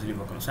பண்ணிடும் அப்படின்னு சொல்லி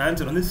பார்க்கணும். ஸோ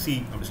ஆன்சர் வந்து சி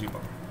அப்படின்னு சொல்லி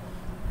பார்க்கணும்.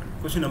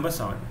 Question number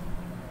 7.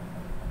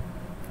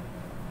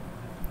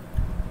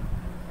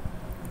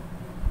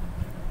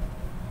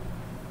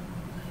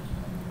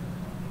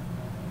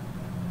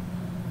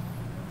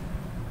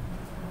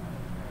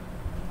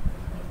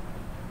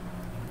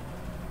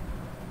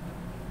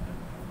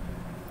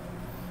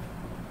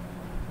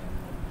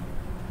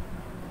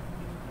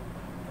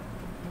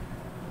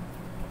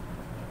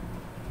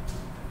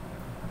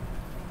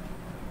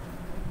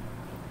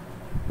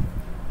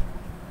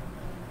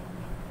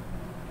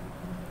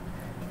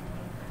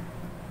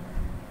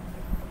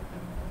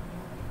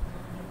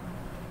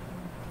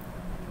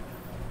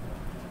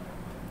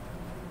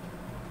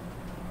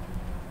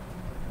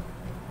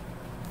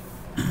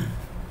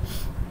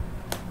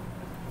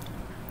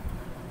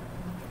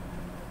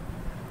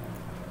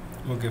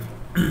 Okay.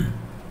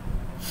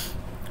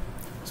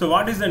 So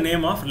what is the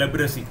name of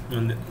leprosy?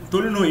 வந்து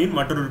தொழுநோயின்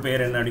மற்றொரு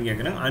பெயர் என்ன அப்படின்னு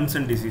கேட்குறாங்க.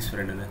 Anson disease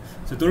friend.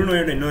 ஸோ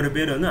தொழுநோயோட இன்னொரு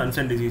பேர் வந்து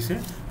அன்சன் டிசீஸ்.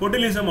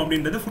 பொட்டிலிசம்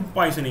அப்படின்றது food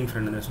poisoning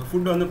friend. So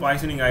food வந்து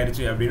பாய்சனிங்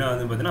ஆயிடுச்சு அப்படின்னா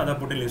வந்து பார்த்தீங்கன்னா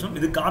அதான் பொட்டிலிசம்.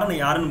 இது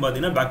காரணம் யாருன்னு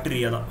பார்த்தீங்கன்னா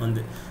பாக்டீரியா தான்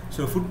வந்து.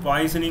 So food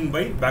poisoning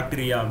by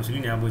bacteria அப்படின்னு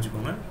சொல்லி ஞாபகம்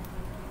வச்சுக்கோங்க.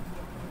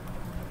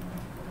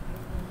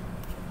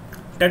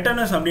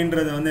 டெட்டனஸ்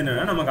அப்படின்றது வந்து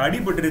என்னென்னா நமக்கு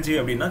அடிபட்டுருச்சு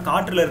அப்படின்னா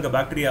காற்றில் இருக்க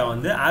பாக்டீரியா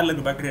வந்து ஏரில்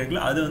இருக்க பாக்டீரியா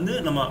இருக்குல்ல அது வந்து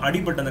நம்ம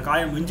அடிபட்ட அந்த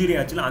காயம் இன்ஜுரி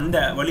ஆச்சுல அந்த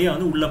வழியாக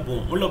வந்து உள்ளே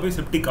போகும், உள்ளே போய்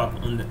செப்டிக்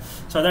ஆகும் வந்து.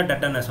 ஸோ அதான்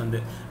டெட்டனஸ் வந்து.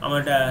 நம்ம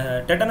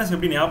டெட்டனஸ்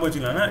எப்படி ஞாபகம்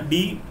வச்சுக்கலாம்னா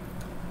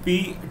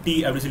DPT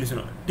அப்படி சொல்லி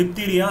சொல்லுவோம்.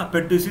 டிப்தீரியா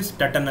பெர்டிசிஸ்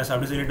டெட்டனஸ்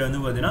அப்படி சொல்லிட்டு வந்து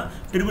பார்த்தீங்கன்னா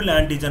ட்ரிபிள்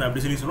ஆன்டிஜன்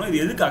அப்படி சொல்லி சொல்லுவோம்.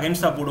 இது எதுக்கு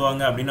அகென்ஸ்டாக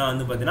போடுவாங்க அப்படின்னா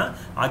வந்து பார்த்தீங்கன்னா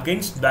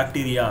அகென்ஸ்ட்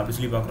பாக்டீரியா அப்படி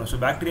சொல்லி பார்க்குறோம். ஸோ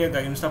பாக்டீரியாவுக்கு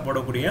அகென்ஸ்டாக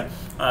போடக்கூடிய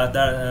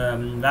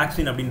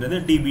வேக்சின் அப்படின்றது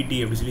டிபிடி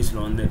அப்படி சொல்லி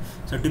சொல்லுவோம் வந்து.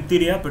 ஸோ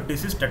டிப்தீரியா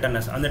பெர்டிசிஸ்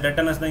டெட்டனஸ் அந்த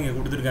டெட்டனஸ் தான் இங்கே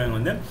கொடுத்துருக்காங்க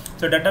வந்து.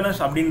 ஸோ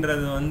டெட்டனஸ்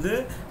அப்படின்றது வந்து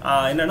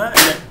என்னன்னா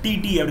இந்த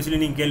டிடி அப்படி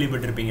சொல்லி நீங்கள்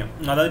கேள்விப்பட்டிருப்பீங்க.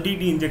 அதாவது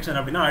டிடி இன்ஜெக்ஷன்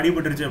அப்படின்னா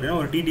அடிபட்டுருச்சு அப்படின்னா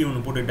ஒரு டிடி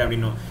ஒன்று போட்டுக்கிட்டு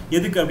அப்படின்னும்.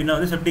 எதுக்கு அப்படின்னா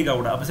வந்து செப்டிக்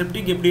ஆகக்கூடாது. அப்போ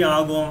செப்டிக் எப்படி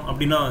ஆகும்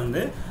அப்படின்னா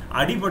வந்து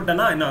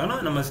அடிபட்டனா என்ன ஆகுனா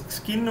நம்ம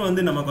ஸ்கின்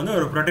வந்து நமக்கு வந்து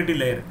ஒரு ப்ரொடெக்டிவ்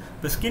லேயர்.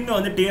 இப்போ ஸ்கின்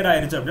வந்து டேர்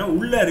ஆயிடுச்சு அப்படின்னா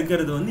உள்ளே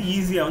இருக்கிறது வந்து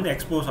ஈஸியாக வந்து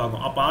எக்ஸ்போஸ்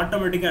ஆகும். அப்போ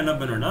ஆட்டோமேட்டிக்காக என்ன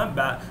பண்ணுன்னா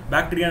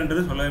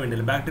பாக்டீரியான்றது சொல்லவே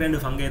வேண்டியது. பாக்டீரியா அண்ட்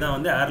ஃபங்கை தான்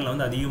வந்து ஏரில்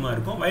வந்து அதிகமாக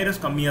இருக்கும், வைரஸ்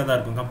கம்மியாக தான்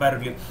இருக்கும்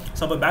கம்பேரிட்டிவ்லி.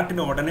 ஸோ அப்போ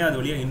பாக்டீரியா உடனே அது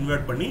வழியாக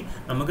இன்வெர்ட் பண்ணி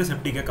நமக்கு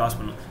செப்டிக்கை காஸ்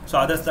பண்ணும். ஸோ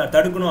அதை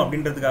தடுக்கணும்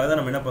அப்படின்றதுக்காக தான்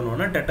நம்ம என்ன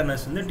பண்ணுவோம்னா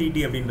டெட்டனஸ் வந்து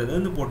டிடி அப்படின்றது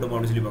வந்து போட்டுப்போம்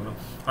அப்படின்னு சொல்லி பார்க்கணும்.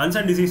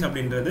 அன்சன் டிசீஸ்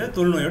அப்படின்றது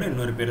தொழுநோயோட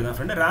இன்னொரு பேர் தான்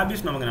ஃப்ரெண்டு.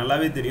 ரேபிஸ் நமக்கு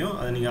நல்லாவே தெரியும்,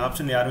 அது நீங்கள்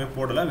ஆப்ஷன் யாருமே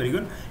போடலாம், வெரி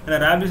குட்.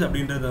 ஏன்னா ரேபிஸ்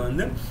அப்படின்றது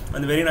வந்து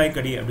அந்த வெறி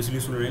நாய்க்கடி அப்படி சொல்லி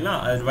சொல்லுவீங்களா,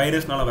 அது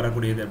வைரஸ்னால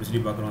வரக்கூடியது அப்படி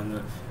சொல்லி பார்க்குறோம் வந்து.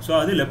 ஸோ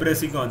அது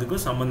லெப்ரஸிக்கும்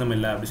அதுக்கும் சம்மந்தம்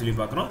இல்லை அப்படி சொல்லி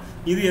பார்க்குறோம்.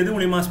 இது எது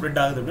மூலியமா ஸ்ப்ரெட்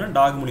ஆகுது அப்படின்னா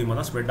டாக் மூலியமாக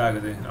தான் ஸ்ப்ரெட்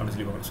ஆகுது அப்படி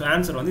சொல்லி பார்க்குறோம். ஸோ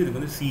ஆன்சர் வந்து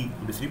இதுக்கு வந்து சி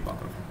அப்படி சொல்லி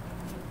பார்க்குறோம்.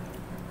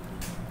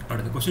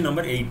 அடுத்து question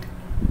number 8.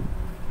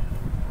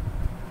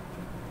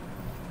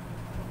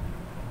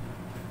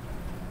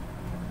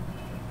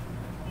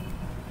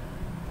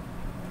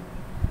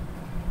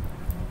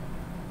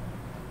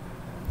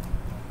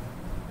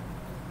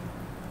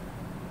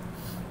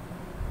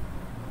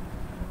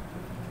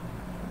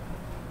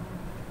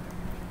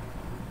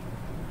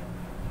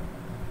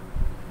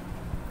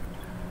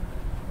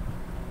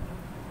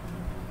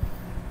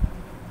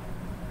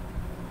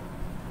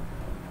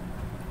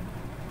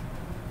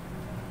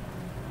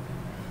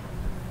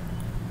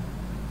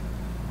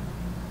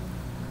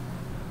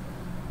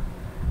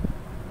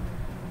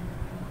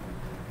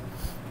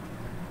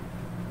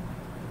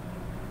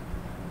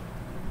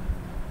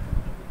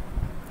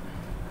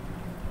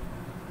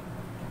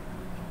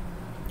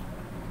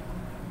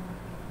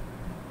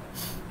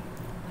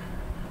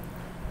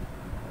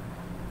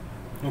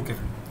 Okay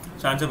friend,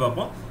 so answer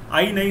பார்ப்போம்.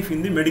 ஐ நைஃப்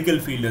இந்த மெடிக்கல்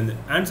ஃபீல்டு வந்து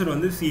ஆன்சர்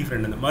வந்து சி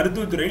ஃப்ரெண்ட். வந்து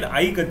மருத்துவத்துறையில்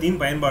ஐ கத்தியின்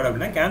பயன்பாடு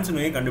அப்படின்னா கேன்சர்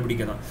நோயை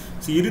கண்டுபிடிக்க தான்.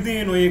 ஸோ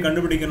இருதய நோயை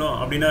கண்டுபிடிக்கணும்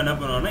அப்படின்னா என்ன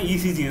பண்ணுவாங்கன்னா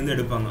இசிஜி வந்து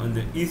எடுப்பாங்க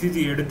வந்து.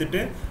 இசிஜி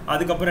எடுத்துட்டு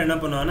அதுக்கப்புறம் என்ன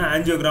பண்ணுவாங்கன்னா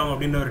ஆஞ்சியோகிராம்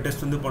அப்படின்ற ஒரு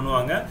டெஸ்ட் வந்து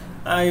பண்ணுவாங்க.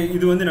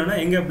 இது வந்து என்னன்னா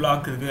எங்கே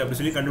பிளாக் இருக்குது அப்படி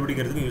சொல்லி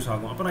கண்டுபிடிக்கிறதுக்கு யூஸ்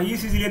ஆகும். அப்புறம்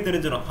இசிஜிலே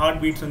தெரிஞ்சிடும் ஹார்ட்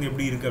பீட்ஸ் வந்து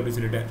எப்படி இருக்குது அப்படின்னு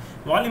சொல்லிட்டு.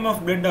 வால்யூம்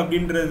ஆஃப் பிளட்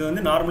அப்படின்றது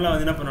வந்து நார்மலாக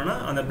வந்து என்ன பண்ணுவோன்னா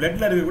அந்த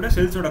பிளட்ல இருக்கக்கூடிய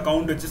செல்ஸோட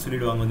கவுண்ட் வச்சு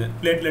சொல்லிடுவாங்க வந்து.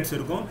 பிளேட்லெட்ஸ்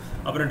இருக்கும்,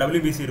 அப்புறம்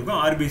டபிள்யூபிசி இருக்கும்,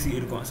 ஆர்பிசி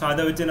இருக்கும். ஸோ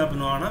அதை வச்சு என்ன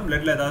பண்ணுவாங்கன்னா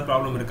பிளட்ல ஏதாவது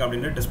ப்ராப்ளம் இருக்குது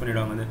அப்படின்னு டெஸ்ட்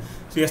பண்ணிடுவாங்க வந்து.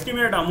 So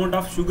estimate amount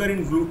of sugar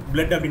in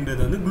blood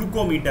அப்படின்றது வந்து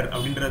குளுக்கோமீட்டர்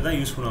அப்படின்றது தான்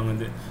யூஸ் பண்ணுவாங்க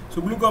வந்து. ஸோ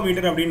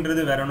குளுக்கோமீட்டர்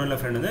அப்படின்றது வேற ஒன்றும் இல்லை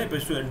ஃப்ரெண்ட். வந்து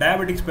இப்போ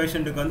டயபெட்டிக்ஸ்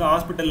பேஷண்ட்டுக்கு வந்து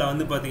ஹாஸ்பிட்டலில்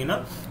வந்து பார்த்தீங்கன்னா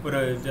ஒரு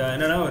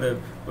என்னன்னா ஒரு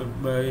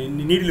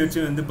நீடில் வச்சு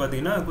வந்து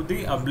பார்த்தீங்கன்னா குத்தி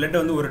பிளட்டை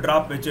வந்து ஒரு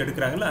ட்ராப் வச்சு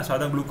எடுக்கிறாங்களா, ஸோ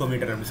அதான்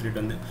குளுக்கோமீட்டர் அப்படின்னு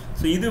சொல்லிட்டு வந்து.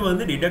 ஸோ இது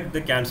வந்து detect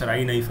the cancer I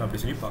knife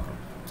அப்படி சொல்லி பார்க்குறோம்.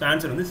 ஸோ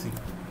ஆன்சர் வந்து சி.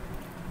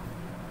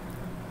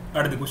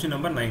 அடுத்து question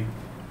number 9.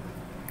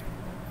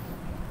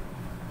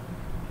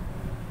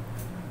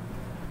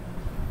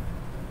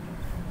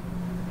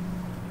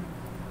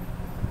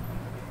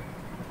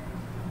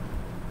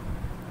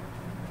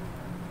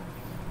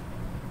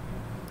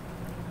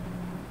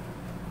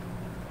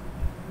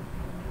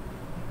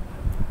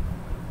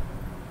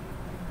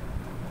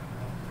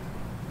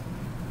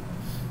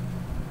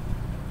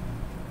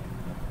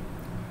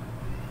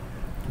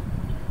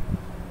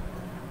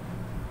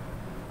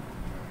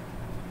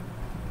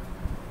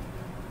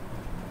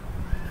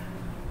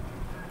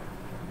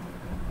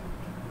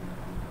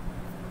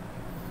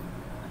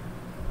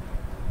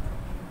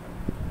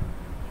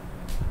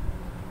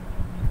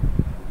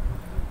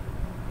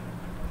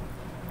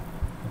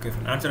 Okay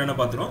friend, answer என்ன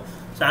பார்த்துரும்.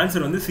 ஸோ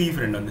ஆன்சர் வந்து சி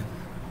ஃப்ரெண்ட். வந்து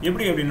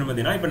எப்படி அப்படின்னு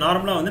பார்த்தீங்கன்னா இப்போ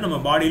நார்மலாக வந்து நம்ம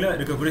பாடியில்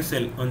இருக்கக்கூடிய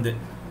செல் வந்து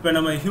இப்போ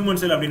நம்ம ஹியூமன்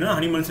செல் அப்படின்னா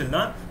அனிமல் செல்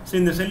தான். ஸோ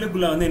இந்த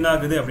செல்லுக்குள்ளே வந்து என்ன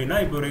ஆகுது அப்படின்னா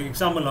இப்போ ஒரு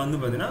எக்ஸாம்பிளில் வந்து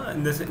பார்த்தீங்கன்னா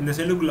இந்த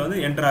செல்லுக்குள்ளே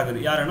வந்து என்டர் ஆகுது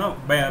யாருன்னா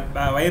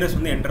வைரஸ்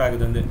வந்து என்டர்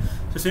ஆகுது வந்து.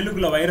 ஸோ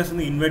செல்லுக்குள்ளே வைரஸ்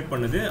வந்து இன்வைட்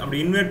பண்ணுது. அப்படி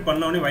இன்வைட்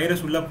பண்ணோடனே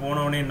வைரஸ் உள்ளே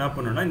போனோடனே என்ன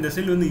பண்ணுன்னா இந்த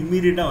செல் வந்து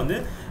இம்மீடியட்டாக வந்து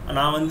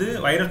நான் வந்து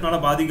வைரஸ்னால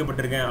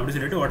பாதிக்கப்பட்டிருக்கேன் அப்படின்னு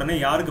சொல்லிட்டு உடனே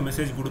யாருக்கு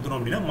மெசேஜ் கொடுத்துரும்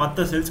அப்படின்னா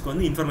மற்ற செல்ஸ்க்கு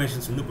வந்து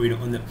இன்ஃபர்மேஷன்ஸ் வந்து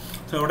போயிடும் வந்து.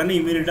 ஸோ உடனே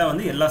இம்மீடியட்டாக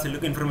வந்து எல்லா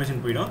செல்லுக்கும்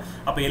இன்ஃபர்மேஷன் போயிடும்.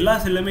 அப்போ எல்லா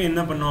செல்லுமே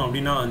என்ன பண்ணோம்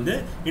அப்படின்னா வந்து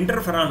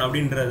இன்டர்ஃபெரான்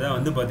அப்படின்றத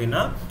வந்து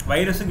பார்த்தீங்கன்னா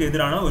வைரஸுக்கு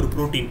எதிரான ஒரு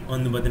ப்ரோட்டீன்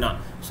வந்து பார்த்தீங்கன்னா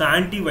ஸோ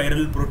ஆன்டி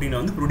வைரல் ப்ரோட்டீனை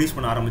வந்து ப்ரொடியூஸ்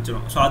பண்ண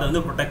ஆரம்பிச்சிடும். ஸோ அதை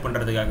வந்து ப்ரொடெக்ட்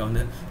பண்ணுறதுக்காக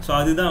வந்து. ஸோ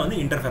அதுதான் வந்து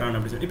இன்டர்ஃபெரான்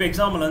அப்படி சொல்லி. இப்போ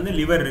எக்ஸாம்பிள் வந்து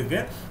லிவர்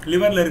இருக்குது.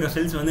 லிவரில் இருக்க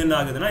செல்ஸ் வந்து என்ன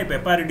ஆகுதுன்னா இப்போ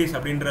ஹெப்பாரிட்டிஸ்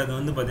அப்படின்றது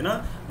வந்து பார்த்தீங்கன்னா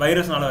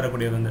வைரஸ்னால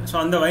வரக்கூடியது வந்து. ஸோ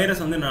அந்த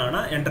வைரஸ் வந்து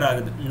என்னன்னா என்டர்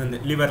ஆகுது இந்த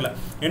லிவரில்.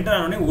 என்டர்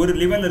ஆனோடனே ஒரு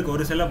லிவரில் இருக்க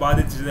ஒரு செல்லை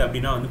பாதிச்சுது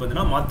அப்படின்னா வந்து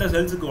பார்த்தீங்கன்னா மற்ற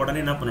செல்ஸுக்கு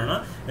உடனே என்ன பண்ணுன்னா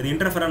அது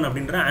இன்டர்ஃபெரான்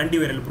அப்படின்ற ஆன்டி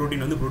வைரல்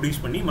ப்ரோட்டீன் வந்து ப்ரொடியூஸ்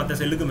பண்ணி மற்ற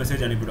செல்லுக்கு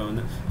மெசேஜ் அனுப்பிடும்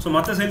வந்து. ஸோ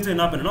மற்ற செல்ஸ்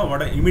என்ன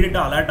பண்ணுன்னா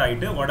இமீடியட்டாக அலர்ட்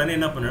ஆகிட்டு உடனே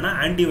என்ன பண்ணுன்னா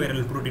ஆன்டி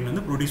வைரல் ப்ரோட்டீன்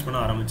வந்து ப்ரொடியூஸ் பண்ண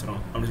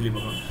ஆரம்பிச்சிடும் அப்படின்னு சொல்லி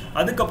பார்ப்போம்.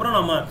 அதுக்கப்புறம்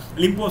நம்ம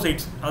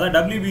லிம்போசைட்ஸ் அதாவது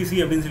WBC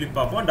அப்படின்னு சொல்லி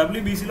பார்ப்போம்.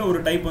 WBCயில் ஒரு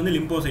டைப் வந்து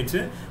லிம்போசைட்ஸ்.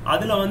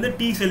 அதில் வந்து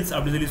டி செல்ஸ்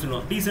அப்படின்னு சொல்லி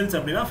சொல்லுவோம். டி செல்ஸ்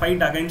அப்படின்னா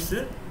ஃபைட் அகைன்ஸ்ட்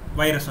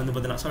வைரஸ் வந்து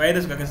பார்த்தீங்கன்னா ஸோ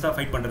வைரஸ்க்கு அகேன்ஸ்டாக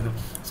ஃபைட் பண்ணுறது.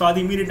 ஸோ அது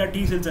இமீடியட்டாக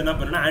T cells என்ன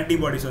பண்ணுன்னா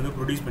ஆன்டிபாடிஸ் வந்து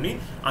ப்ரொடியூஸ் பண்ணி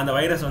அந்த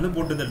வைரஸ் வந்து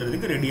போட்டு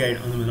தள்ளுறதுக்கு ரெடி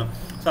ஆகிடும் வந்து.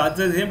 So at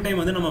the same time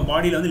வந்து நம்ம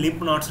பாடியில் வந்து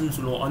லிம்ப் நாட்ஸ்னு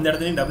சொல்லுவோம். அந்த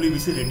இடத்துலையும்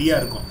WBC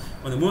ரெடியாக இருக்கும்.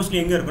 அது மோஸ்ட்லி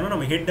எங்கே இருக்குன்னா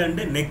நம்ம ஹெட்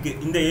அண்ட் நெக்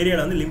இந்த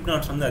ஏரியாவில் வந்து லிம்ப்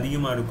நாட்ஸ் வந்து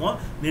அதிகமாக இருக்கும்,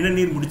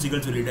 நிணநீர்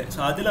முடிச்சுகள் சொல்லிட்டு. ஸோ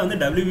அதில் வந்து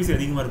WBC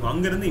அதிகமாக இருக்கும்.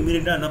 அங்கேருந்து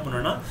இமீடியட்டாக என்ன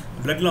பண்ணோன்னா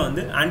பிளட்டில்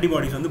வந்து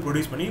ஆன்டிபாடிஸ் வந்து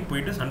ப்ரொடியூஸ் பண்ணி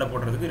போயிட்டு சண்டை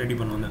போடுறதுக்கு ரெடி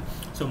பண்ணுவாங்க.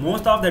 So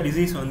most of the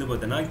disease வந்து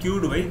பார்த்தீங்கன்னா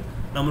க்யூர்டு பை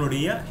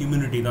நம்மளுடைய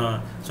இம்யூனிட்டி தான்.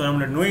 ஸோ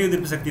நம்மளோட நோய்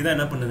எதிர்ப்பு சக்தி தான்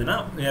என்ன பண்ணுதுன்னா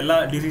எல்லா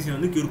டிசீஸையும்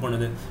வந்து க்யூர்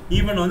பண்ணுது.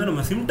 ஈவன் வந்து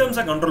நம்ம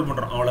சிம்டம்ஸை கண்ட்ரோல்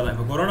பண்ணுறோம், அவ்வளோதான்.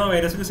 இப்போ கொரோனா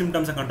வைரஸுக்கு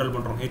சிம்டம்ஸை கண்ட்ரோல்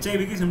பண்ணுறோம்,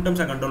 HIV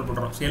சிம்டம்ஸை கண்ட்ரோல்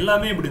பண்ணுறோம். ஸோ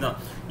எல்லாமே இப்படி தான்.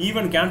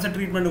 ஈவன் கேன்சர்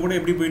ட்ரீட்மெண்ட் கூட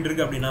எப்படி போயிட்டு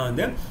இருக்கு அப்படின்னா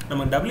வந்து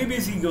நம்ம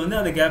WBCக்கு வந்து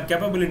அந்த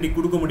கேப்பபிலிட்டி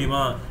கொடுக்க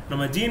முடியுமா,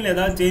 நம்ம ஜீனில்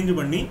ஏதாவது சேஞ்ச்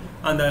பண்ணி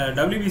அந்த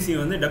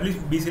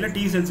WBCயில்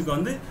T செல்ஸுக்கு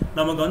வந்து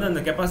நமக்கு வந்து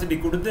அந்த கெப்பாசிட்டி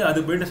கொடுத்து அது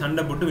போயிட்டு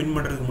சண்டை போட்டு வின்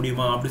பண்ணுறதுக்கு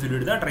முடியுமா அப்படி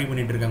சொல்லிட்டு தான் ட்ரை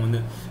பண்ணிட்டு இருக்காங்க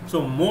வந்து. ஸோ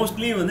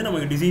மோஸ்ட்லி வந்து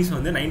நமக்கு டிசீஸ்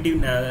வந்து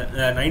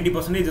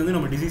 90% வந்து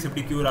நம்ம டிசீஸ்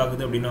எப்படி க்யூர்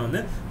ஆகுது அப்படின்னா வந்து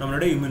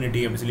நம்மளோட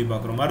இம்யூனிட்டி அப்படி சொல்லி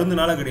பார்க்குறோம்.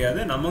 மருந்துனால கிடையாது,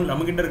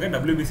 நம்மகிட்ட இருக்க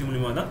WBC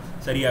மூலியமாக தான்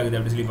சரியாகுது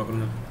அப்படி சொல்லி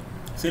பார்க்குறோம்.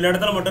 சில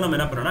இடத்துல மட்டும் நம்ம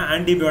என்ன பண்ணோம்னா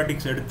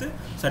ஆன்டிபயோட்டிக்ஸ் எடுத்து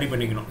சரி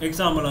பண்ணிக்கணும்.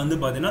 எக்ஸாம்பிள் வந்து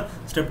பார்த்தீங்கன்னா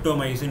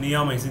ஸ்ட்ரெப்டோமைசின்,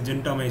 நியாமைசின்,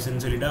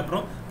 ஜென்டோமைசின் சொல்லிட்டு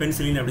அப்புறம்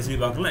பென்சிலின் அப்படி சொல்லி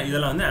பார்க்கலாம்.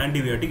 இதெல்லாம் வந்து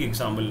ஆன்டிபயோட்டிக்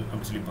எக்ஸாம்பிள்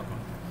அப்படி சொல்லி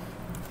பார்க்கலாம்.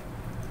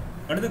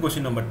 அடுத்து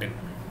கொஸ்டின் நம்பர் 10.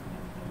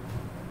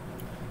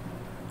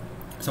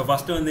 ஸோ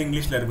ஃபஸ்ட்டு வந்து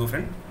இங்கிலீஷில் இருக்கும்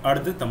ஃப்ரெண்ட்,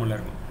 அடுத்து தமிழில்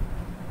இருக்கும்.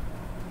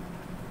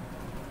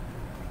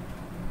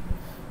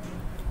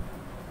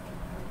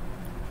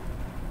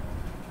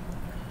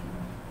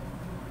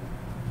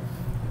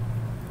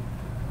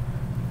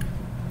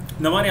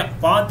 இந்த மாதிரி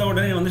பார்த்த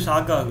உடனே வந்து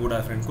ஷாக்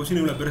ஆகக்கூடாது ஃப்ரெண்ட். கொஸ்டின்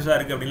இவ்வளோ பெருசாக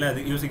இருக்குது அப்படின்லாம்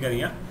அது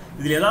யோசிக்காதீங்க.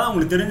 இதில் ஏதாவது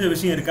உங்களுக்கு தெரிஞ்ச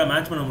விஷயம் இருக்கா,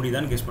 மேட்ச் பண்ண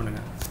முடியுதான்னு கெஸ்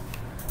பண்ணுங்கள்.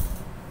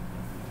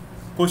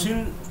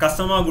 கொஸ்டின்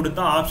கஷ்டமாக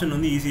கொடுத்தா ஆப்ஷன்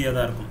வந்து ஈஸியாக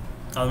தான் இருக்கும்,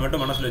 அது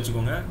மட்டும் மனசில்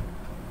வச்சுக்கோங்க.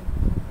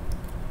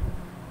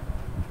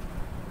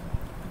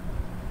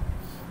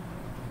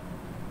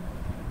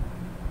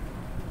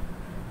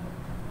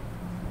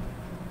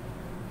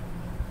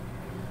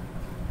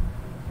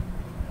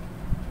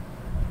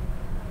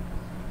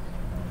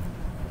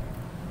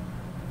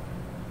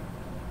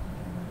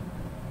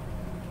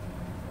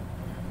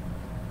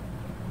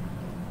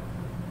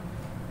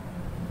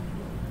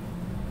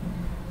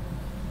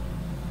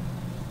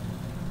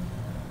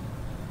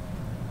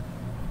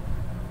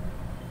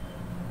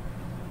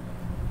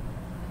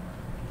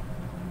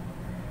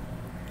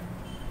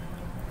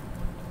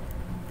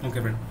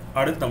 ஓகே ஃப்ரெண்ட்,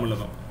 அடுத்து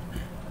தமிழில் தான்.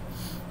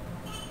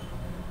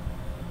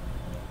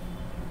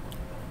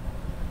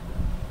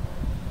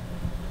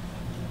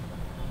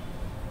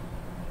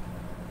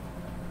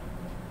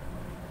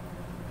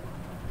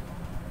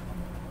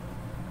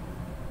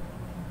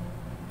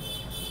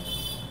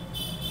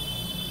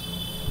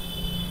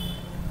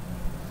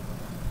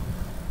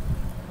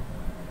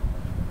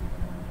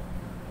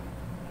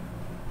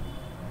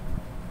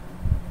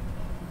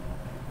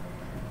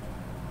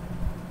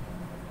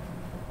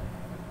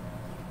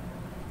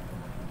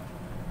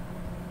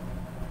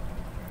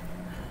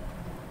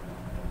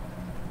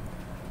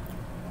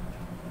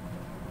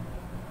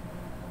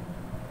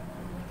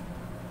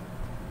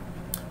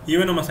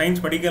 ஈவன் நம்ம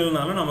சயின்ஸ்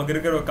படிக்கலனாலும் நமக்கு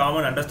இருக்கிற ஒரு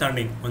காமன்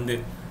அண்டர்ஸ்டாண்டிங் வந்து,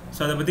 ஸோ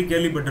அதை பற்றி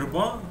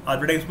கேள்விப்பட்டிருப்போம்,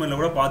 அட்வர்டைஸ்மெண்ட்டில்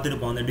கூட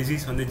பார்த்துருப்போம். அந்த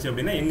டிசீஸ் வந்துச்சு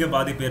அப்படின்னா எங்கே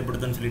பாதிப்பு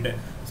ஏற்படுத்துன்னு சொல்லிட்டு.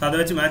 ஸோ அதை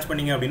வச்சு மேட்ச்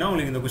பண்ணிங்க அப்படின்னா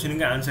உங்களுக்கு இந்த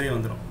கொஸ்டினுக்கு ஆன்சரே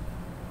வந்துடும்.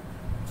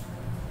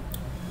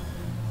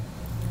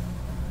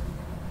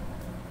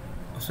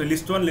 So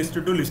list 1,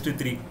 list 2, list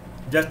 3.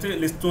 Just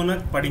list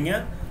 1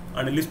 படிங்க,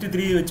 அண்ட் லிஸ்ட்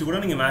 3 வச்சு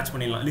கூட நீங்கள் மேட்ச்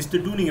பண்ணிடலாம்.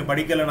 லிஸ்ட் 2 நீங்கள்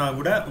படிக்கலைன்னா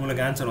கூட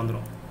உங்களுக்கு ஆன்சர்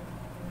வந்துடும்.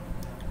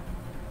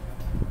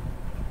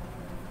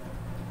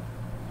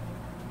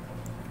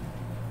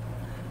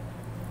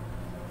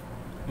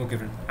 ஓகே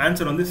ஃப்ரெண்ட்,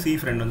 ஆன்சர் வந்து சி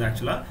ஃப்ரெண்ட் வந்து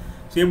ஆக்சுவலாக.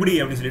 ஸோ எப்படி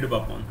அப்படின்னு சொல்லிட்டு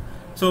பார்ப்போம்.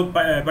 ஸோ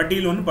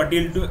பட்டியல் 1,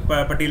 பட்டியல் 2,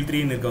 பட்டியல்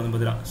 3ன்னு இருக்க வந்து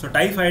பார்த்தீங்கன்னா ஸோ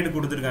டைஃபாய்டு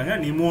கொடுத்துருக்காங்க,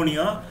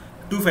 நிமோனியா,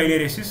 2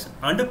 ஃபைலேரியாசிஸ்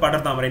அண்டு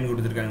படர்தாமரைன்னு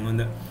கொடுத்துருக்காங்க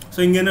வந்து. ஸோ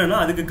இங்கே என்னென்னா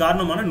அதுக்கு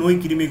காரணமான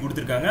நோய் கிருமி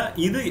கொடுத்துருக்காங்க,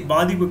 இது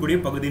பாதிப்புக்கூடிய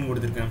பகுதின்னு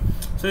கொடுத்துருக்காங்க.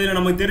 ஸோ இதில்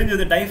நமக்கு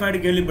தெரிஞ்சது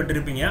டைஃபாய்டு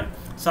கேள்விப்பட்டிருப்பீங்க,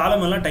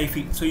 சாலமெல்லாம்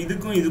டைஃபி. ஸோ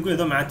இதுக்கும்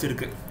ஏதோ மேட்ச்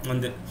இருக்குது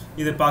வந்து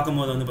இதை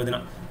பார்க்கும்போது வந்து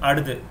பார்த்தீங்கன்னா.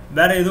 அடுத்து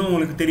வேறு எதுவும்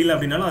உங்களுக்கு தெரியல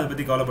அப்படின்னாலும் அதை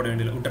பற்றி கவலைப்பட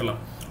வேண்டியதில்லை,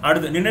 விட்டுறலாம்.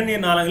 அடுத்து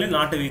நிணநீர் நாளங்களில்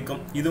நாட்டு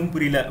வீக்கம், இதுவும்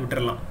புரியல,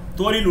 விட்டுறலாம்.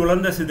 தோலில்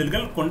உலர்ந்த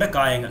சிதல்கள் கொண்ட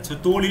காயங்கள், ஸோ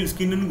தோலில்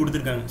ஸ்கின்னு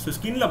கொடுத்துருக்காங்க. ஸோ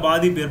ஸ்கின்னில்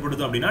பாதிப்பு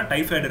ஏற்படுத்தும் அப்படின்னா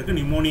டைஃபாய்டு இருக்குது,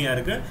 நிமோனியா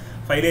இருக்குது,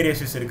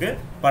 ஃபைலேரியாசிஸ் இருக்குது,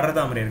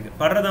 படர்தாமரை இருக்குது.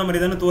 படர்தாமரை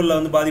தானே தோலில்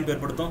வந்து பாதிப்பு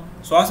ஏற்படுத்தும்.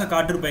 சுவாச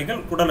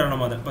காற்றுப்பைகள், குடல்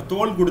ரணமாதல். இப்போ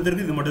தோல்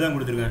கொடுத்துருக்கு, இது மட்டும் தான்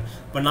கொடுத்துருக்காங்க.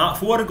 இப்போ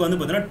 4க்கு வந்து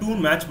பார்த்தீங்கன்னா 2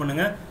 மேட்ச்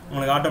பண்ணுங்கள்,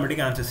 உங்களுக்கு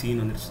ஆட்டோமேட்டிக்காக ஆன்சர்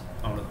சீன் வந்துருச்சு,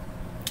 அவ்வளோதான்.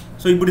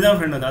 ஸோ இப்படி தான்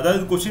ஃப்ரெண்ட் வந்து,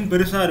 அதாவது கொஸ்டின்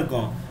பெருசாக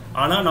இருக்கும்,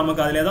 ஆனால்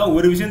நமக்கு அதில் ஏதாவது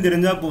ஒரு விஷயம்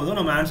தெரிஞ்சால் போதும்,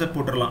 நம்ம ஆன்சர்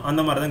போட்டுடலாம்.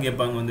 அந்த மாதிரி தான்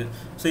கேட்பாங்க வந்து.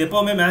 ஸோ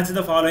எப்போவுமே மேட்ச்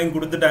த ஃபாலோயிங்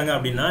கொடுத்துட்டாங்க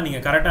அப்படின்னா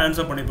நீங்கள் கரெக்டாக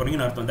ஆன்சர் பண்ணி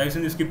போகிறீங்கன்னு அர்த்தம். தயவு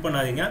செஞ்சு ஸ்கிப்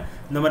பண்ணாதீங்க.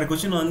 இந்த மாதிரி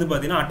கொஸ்டின் வந்து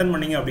பார்த்தீங்கன்னா அட்டன்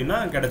பண்ணிங்க அப்படின்னா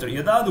கிடச்சிடும்.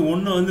 ஏதாவது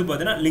ஒன்று வந்து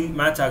பார்த்தீங்கன்னா லிங்க்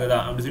மேட்ச் ஆகுதா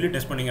அப்படி சொல்லி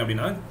டெஸ்ட் பண்ணிங்க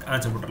அப்படின்னா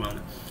ஆன்சர்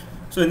போட்டுடலாம்.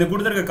 ஸோ இந்த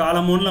கொடுத்துருக்க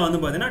காலமோனில் வந்து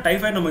பார்த்தீங்கன்னா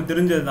டைஃபாய்டு நமக்கு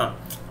தெரிஞ்சது தான்.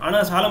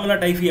 ஆனால் சாலமோனெல்லா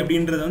டைஃபி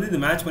அப்படின்றது வந்து இது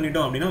மேட்ச்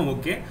பண்ணிட்டோம் அப்படின்னா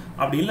ஓகே.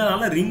 அப்படி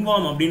இல்லைனால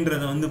ரிங்வார்ம்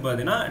அப்படின்றது வந்து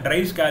பார்த்தீங்கன்னா try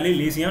scaly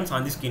லீசியான்ஸ்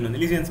on the skin வந்து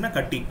லீசியான்ஸ்னா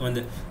கட்டி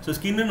வந்து ஸோ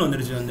ஸ்கின்னு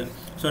வந்துருச்சு வந்து.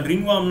 ஸோ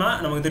ரிங்வார்ம்னா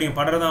நமக்கு தெரியும்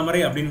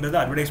படர்தாமரை அப்படின்றது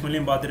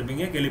அட்வர்டைஸ்மெண்ட்லையும்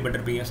பார்த்துருப்பீங்க,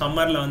 கேள்விப்பட்டிருப்பீங்க.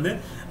 சம்மரில் வந்து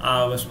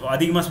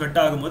அதிகமாக ஸ்வெட்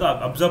ஆகும்போது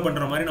அப்சர்வ்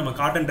பண்ணுற மாதிரி நம்ம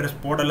காட்டன் ட்ரெஸ்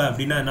போடலை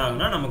அப்படின்னா என்ன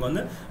ஆகுனா நமக்கு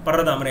வந்து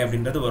படர்தாமரை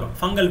அப்படின்றது வரும்.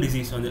 ஃபங்கல்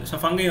டிசீஸ் வந்து ஸோ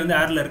ஃபங்கை வந்து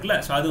ஏரில் இருக்குல்ல,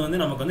 ஸோ அது வந்து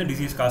நமக்கு வந்து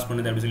டிசீஸ் காஸ்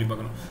பண்ணுது அப்படின்னு சொல்லி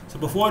பார்க்கணும். ஸோ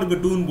இப்போ 4க்கு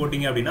 2ன்னு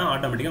போட்டிங்க அப்படின்னா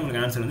ஆட்டோமேட்டிக்காக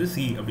உங்களுக்கு ஆன்சர் வந்து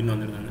சி அப்படின்னு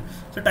வந்துருது.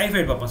 ஸோ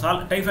டைஃபாய்டு பார்ப்போம்.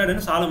 டைஃபாய்டு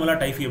வந்து சாலமோனெல்லா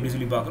டைஃபி அப்படின்னு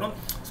சொல்லி பார்க்குறோம்.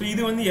 ஸோ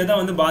இது வந்து எதை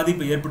வந்து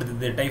பாதிப்பு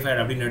ஏற்படுத்துது டைஃபாய்டு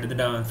அப்படின்னு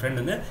எடுத்துட்டு ஃப்ரெண்ட்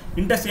வந்து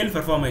இன்டஸ்ட்ரியல்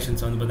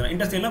பெர்ஃபார்மேஷன்ஸ் வந்து பார்த்தீங்கன்னா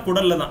இன்டஸ்ட்ரியல்னா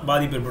குடலில் தான்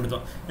பாதிப்பு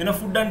ஏற்படுத்தும். ஏன்னா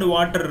ஃபுட் அண்ட்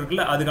வாட்டர்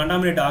இருக்குல்ல, அது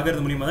கண்டாமினேட்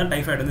ஆகிறது மூலியமாக தான்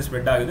டைஃபாய்டு வந்து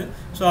ஸ்ப்ரெட் ஆகுது.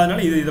 ஸோ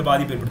அதனால இதை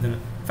பாதிப்பு ஏற்படுத்துங்க.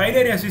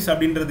 ஃபைலேரியாசிஸ்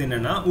அப்படின்றது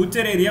என்னன்னா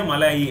உச்சரேரியா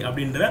மலாயி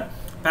அப்படின்ற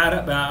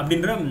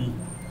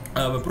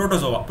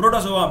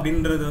புரோட்டோசோவா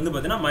அப்படின்றது வந்து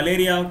பார்த்தீங்கன்னா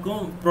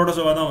மலேரியாவுக்கும்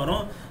புரோட்டோசோவா தான்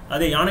வரும்.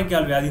 அதே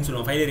யானைக்கால் வியாதின்னு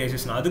சொல்லுவோம்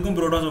ஃபைலேரியாசிஸ்னா, அதுக்கும்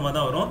புரோட்டோசோவா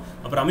தான் வரும்.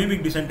 அப்புறம்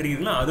அமீபிக் டிசென்ட்ரி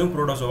இருக்குன்னா அதுவும்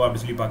புரோட்டோசோவா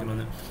அப்படி சொல்லி பார்க்கணும்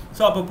வந்து.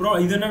 ஸோ அப்போ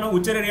இது என்னன்னா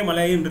உச்சரேரியா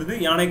மலாயின்றது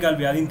யானைக்கால்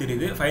வியாதின்னு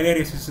தெரியுது,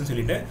 ஃபைலேரியாசிஸ்ன்னு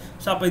சொல்லிட்டு.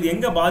 ஸோ அப்போ இது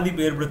எங்கே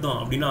பாதிப்பு ஏற்படுத்தும்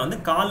அப்படின்னா வந்து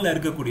காலில்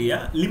இருக்கக்கூடிய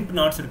லிம்ப்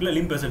நாட்ஸ் இருக்குல்ல,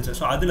 லிம்ப் வெசல்ஸ்,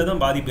 ஸோ அதில்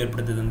தான் பாதிப்பு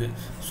ஏற்படுத்துது வந்து.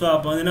 ஸோ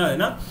அப்போ வந்து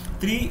என்ன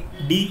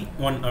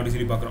 3D1 அப்படி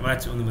சொல்லி பார்க்குறோம்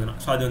மேட்ச் வந்து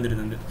பார்த்தீங்கன்னா. ஸோ அது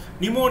வந்துடுது வந்து.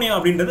 நிமோனியா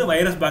அப்படின்றது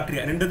வைரஸ்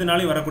பாக்டீரியா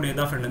ரெண்டுத்தினாலையும் வரக்கூடியது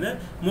தான் ஃப்ரெண்ட் வந்து.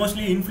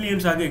 மோஸ்ட்லி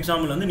இன்ஃப்ளூயன்ஸ் ஆக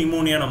எக்ஸாம்பிள் வந்து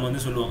நிமோனியா நம்ம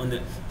வந்து சொல்லுவோம் வந்து.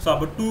 ஸோ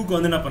அப்போ 2க்கு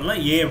வந்து என்ன பண்ணலாம்,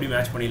 ஏ அப்படி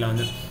மேட்ச் பண்ணிடலாம்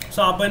வந்து.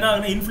 ஸோ அப்போ என்ன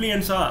ஆகுனா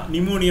இன்ஃப்ளூயன்ஸா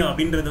நிமோனியா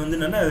அப்படின்றது வந்து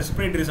என்னென்னா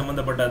ரெஸ்பிரேட்டரி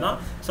சம்மந்தப்பட்டது தான்.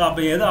 ஸோ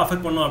அப்போ எதை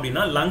அஃபெக்ட் பண்ணோம்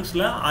அப்படின்னா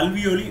லங்ஸில்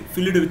அல்வியோலி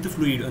ஃபில்டு வித்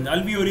ஃப்ளூயிட் வந்து.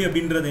 அல்வியோலி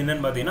அப்படின்றது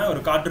என்னன்னு பார்த்தீங்கன்னா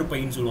ஒரு காற்று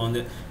பைன்னு சொல்லுவோம்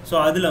வந்து. ஸோ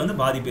அதில் வந்து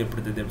பாதிப்பு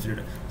ஏற்படுத்துது அப்படின்னு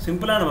சொல்லிட்டு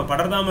சிம்பிளாக நம்ம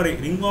படர்தாமரை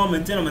ரிங்வார்ம்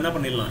வச்சு நம்ம என்ன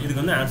பண்ணிடலாம்,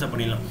 இதுக்கு வந்து ஆன்சர்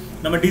பண்ணிடலாம்.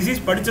 நம்ம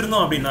டிசீஸ்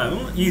படிச்சிருந்தோம்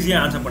அப்படின்னாலும்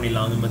ஈஸியாக ஆன்சர்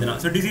பண்ணிடலாம் வந்து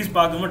பார்த்தீங்கன்னா. ஸோ டிசீஸ்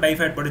பார்க்கும்போது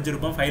டைஃபாய்டு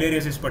படிச்சிருப்போம்,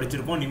 ஃபைலேரியாசிஸ்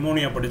படிச்சிருப்போம்,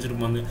 நிமோனியா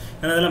படிச்சிருப்போம் வந்து.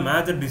 ஏன்னா அதெல்லாம்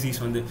மேஜர் டிசீஸ்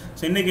வந்து.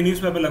 ஸோ இன்றைக்கி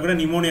நியூஸ் பேப்பரில் கூட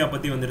நிமோனியா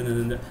பற்றி வந்துருந்தது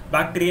இந்த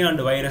பாக்டீரியா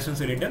அண்ட் வைரஸ்ன்னு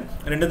சொல்லிட்டு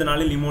 2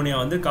 நாளில் நிமோனியா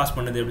வந்து காஸ்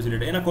பண்ணுது அப்படின்னு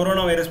சொல்லிட்டு. ஏன்னா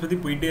கொரோனா வைரஸ் பற்றி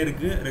போயிட்டே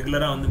இருக்குது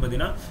ரெகுலராக வந்து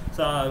பார்த்தீங்கன்னா.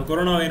 ஸோ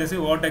கொரோனா வைரஸை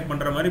ஓவர்டேக்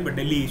பண்ணுற மாதிரி இப்போ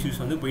டெல்லி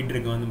இஷ்யூஸ் வந்து போயிட்டு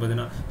இருக்கு வந்து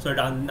பார்த்தீங்கன்னா. ஸோ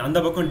அந்த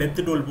பக்கம்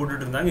டெத் டோல்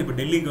போட்டுட்டு இருந்தாங்க, இப்போ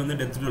டெல்லிக்கு வந்து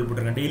டெத் டோல்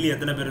போட்டுருக்காங்க. டெய்லி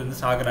எத்தனை பேர் வந்து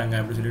சாகுறாங்க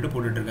அப்படின்னு சொல்லிட்டு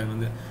போட்டுட்டு இருக்காங்க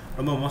வந்து.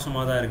 ரொம்ப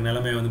மோசமாக தான் இருக்குது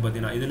நிலைமை வந்து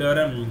பார்த்தீங்கன்னா. இதில்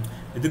வேற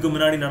இதுக்கு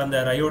முன்னாடி நடந்த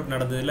ரயோட்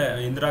நடந்ததில்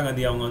இந்திரா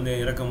காந்தி அவங்க வந்து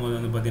இறக்கும் போது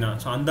வந்து பார்த்தீங்கன்னா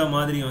ஸோ அந்த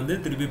மாதிரி வந்து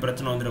திருப்பி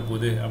பிரச்சனை வந்துட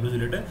போகுது அப்படின்னு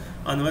சொல்லிட்டு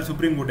அந்த மாதிரி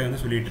சுப்ரீம் கோர்ட்டை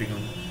வந்து சொல்லிட்டு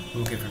இருக்காங்க.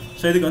 Okay friend.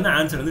 ஸோ இதுக்கு வந்து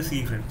ஆன்சர் வந்து சி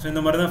ஃப்ரெண்ட். ஸோ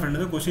இந்த மாதிரி தான் ஃப்ரெண்ட்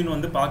வந்து கொஸ்டின்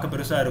வந்து பார்க்க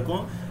பெருசாக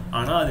இருக்கும்,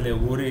 ஆனால் அதில்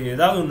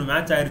ஏதாவது ஒன்று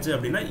மேட்ச் ஆயிடுச்சு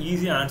அப்படின்னா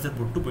ஈஸியாக ஆன்சர்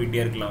போட்டு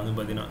போயிட்டே இருக்கலாம் வந்து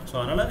பார்த்தீங்கன்னா. ஸோ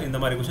அதனால் இந்த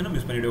மாதிரி கொஸ்டினை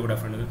மிஸ் பண்ணிவிட கூட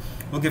friend.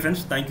 Okay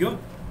friends, thank you.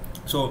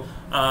 So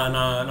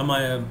நம்ம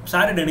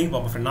சாட்டர்டே அன்னைக்கு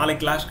பார்ப்போம் ஃப்ரெண்ட்.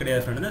 நாளைக்கு கிளாஸ்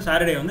கிடையாது ஃப்ரெண்ட் வந்து.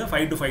 சாட்டர்டே வந்து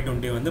 5 to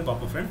 5:20 வந்து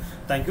பார்ப்போம் friend.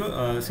 Thank you.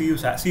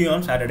 see you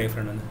on Saturday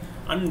friend வந்து.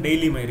 அண்ட்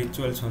டெய்லி மை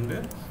ரிச்சுவல்ஸ் வந்து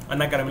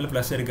Unacademy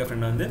ப்ளஸ் இருக்க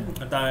ஃப்ரெண்ட் வந்து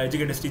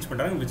எஜுகேட்டர்ஸ் டீச்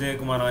பண்ணுறாங்க.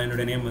 விஜயகுமார்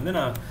என்னோட நேம் வந்து.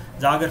 நான்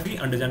ஜாகிரஃபி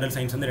அண்ட் ஜென்ரல்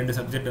சயின்ஸ் வந்து 2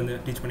 சப்ஜெக்ட் வந்து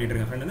டீச் பண்ணிட்டு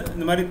இருக்கேன் ஃப்ரெண்ட் வந்து.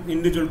 இந்த மாதிரி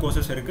இண்டிவிஜுவல்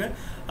கோர்சஸ் இருக்குது.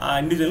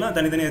 இண்டிவிஜுவலாக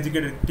தனித்தனி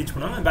எஜுகேட்டர் டீச்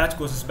பண்ணுவாங்க. பேட்ச்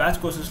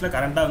கோர்சஸில்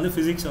கரண்ட்டாக வந்து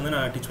ஃபிசிக்ஸ் வந்து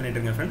நான் டீச் பண்ணிட்டு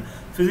இருக்கேன் ஃப்ரெண்ட்.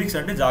 ஃபிசிக்ஸ்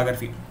அண்ட்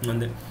ஜாகிரஃபி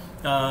வந்து.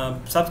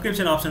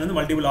 சப்ஸ்கிரிப்ஷன் ஆப்ஷன் வந்து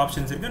மல்டிபிள்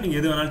ஆப்ஷன்ஸ் இருக்குது, நீங்கள்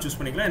எது வேணாலும் சூஸ்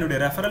பண்ணிக்கலாம். என்னுடைய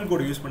ரெஃபரல்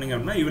கோட் யூஸ் பண்ணிங்க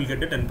அப்படின்னா you will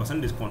get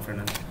 10% discount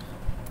friend.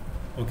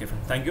 Okay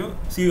friend, thank you.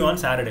 see you on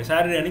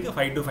Saturday அன்றைக்கி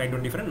 5 to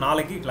 5:20 ஃப்ரெண்ட்.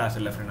 நாளைக்கு கிளாஸ்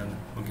இல்லை ஃப்ரெண்ட் வந்து.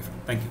 Okay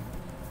friend, thank you.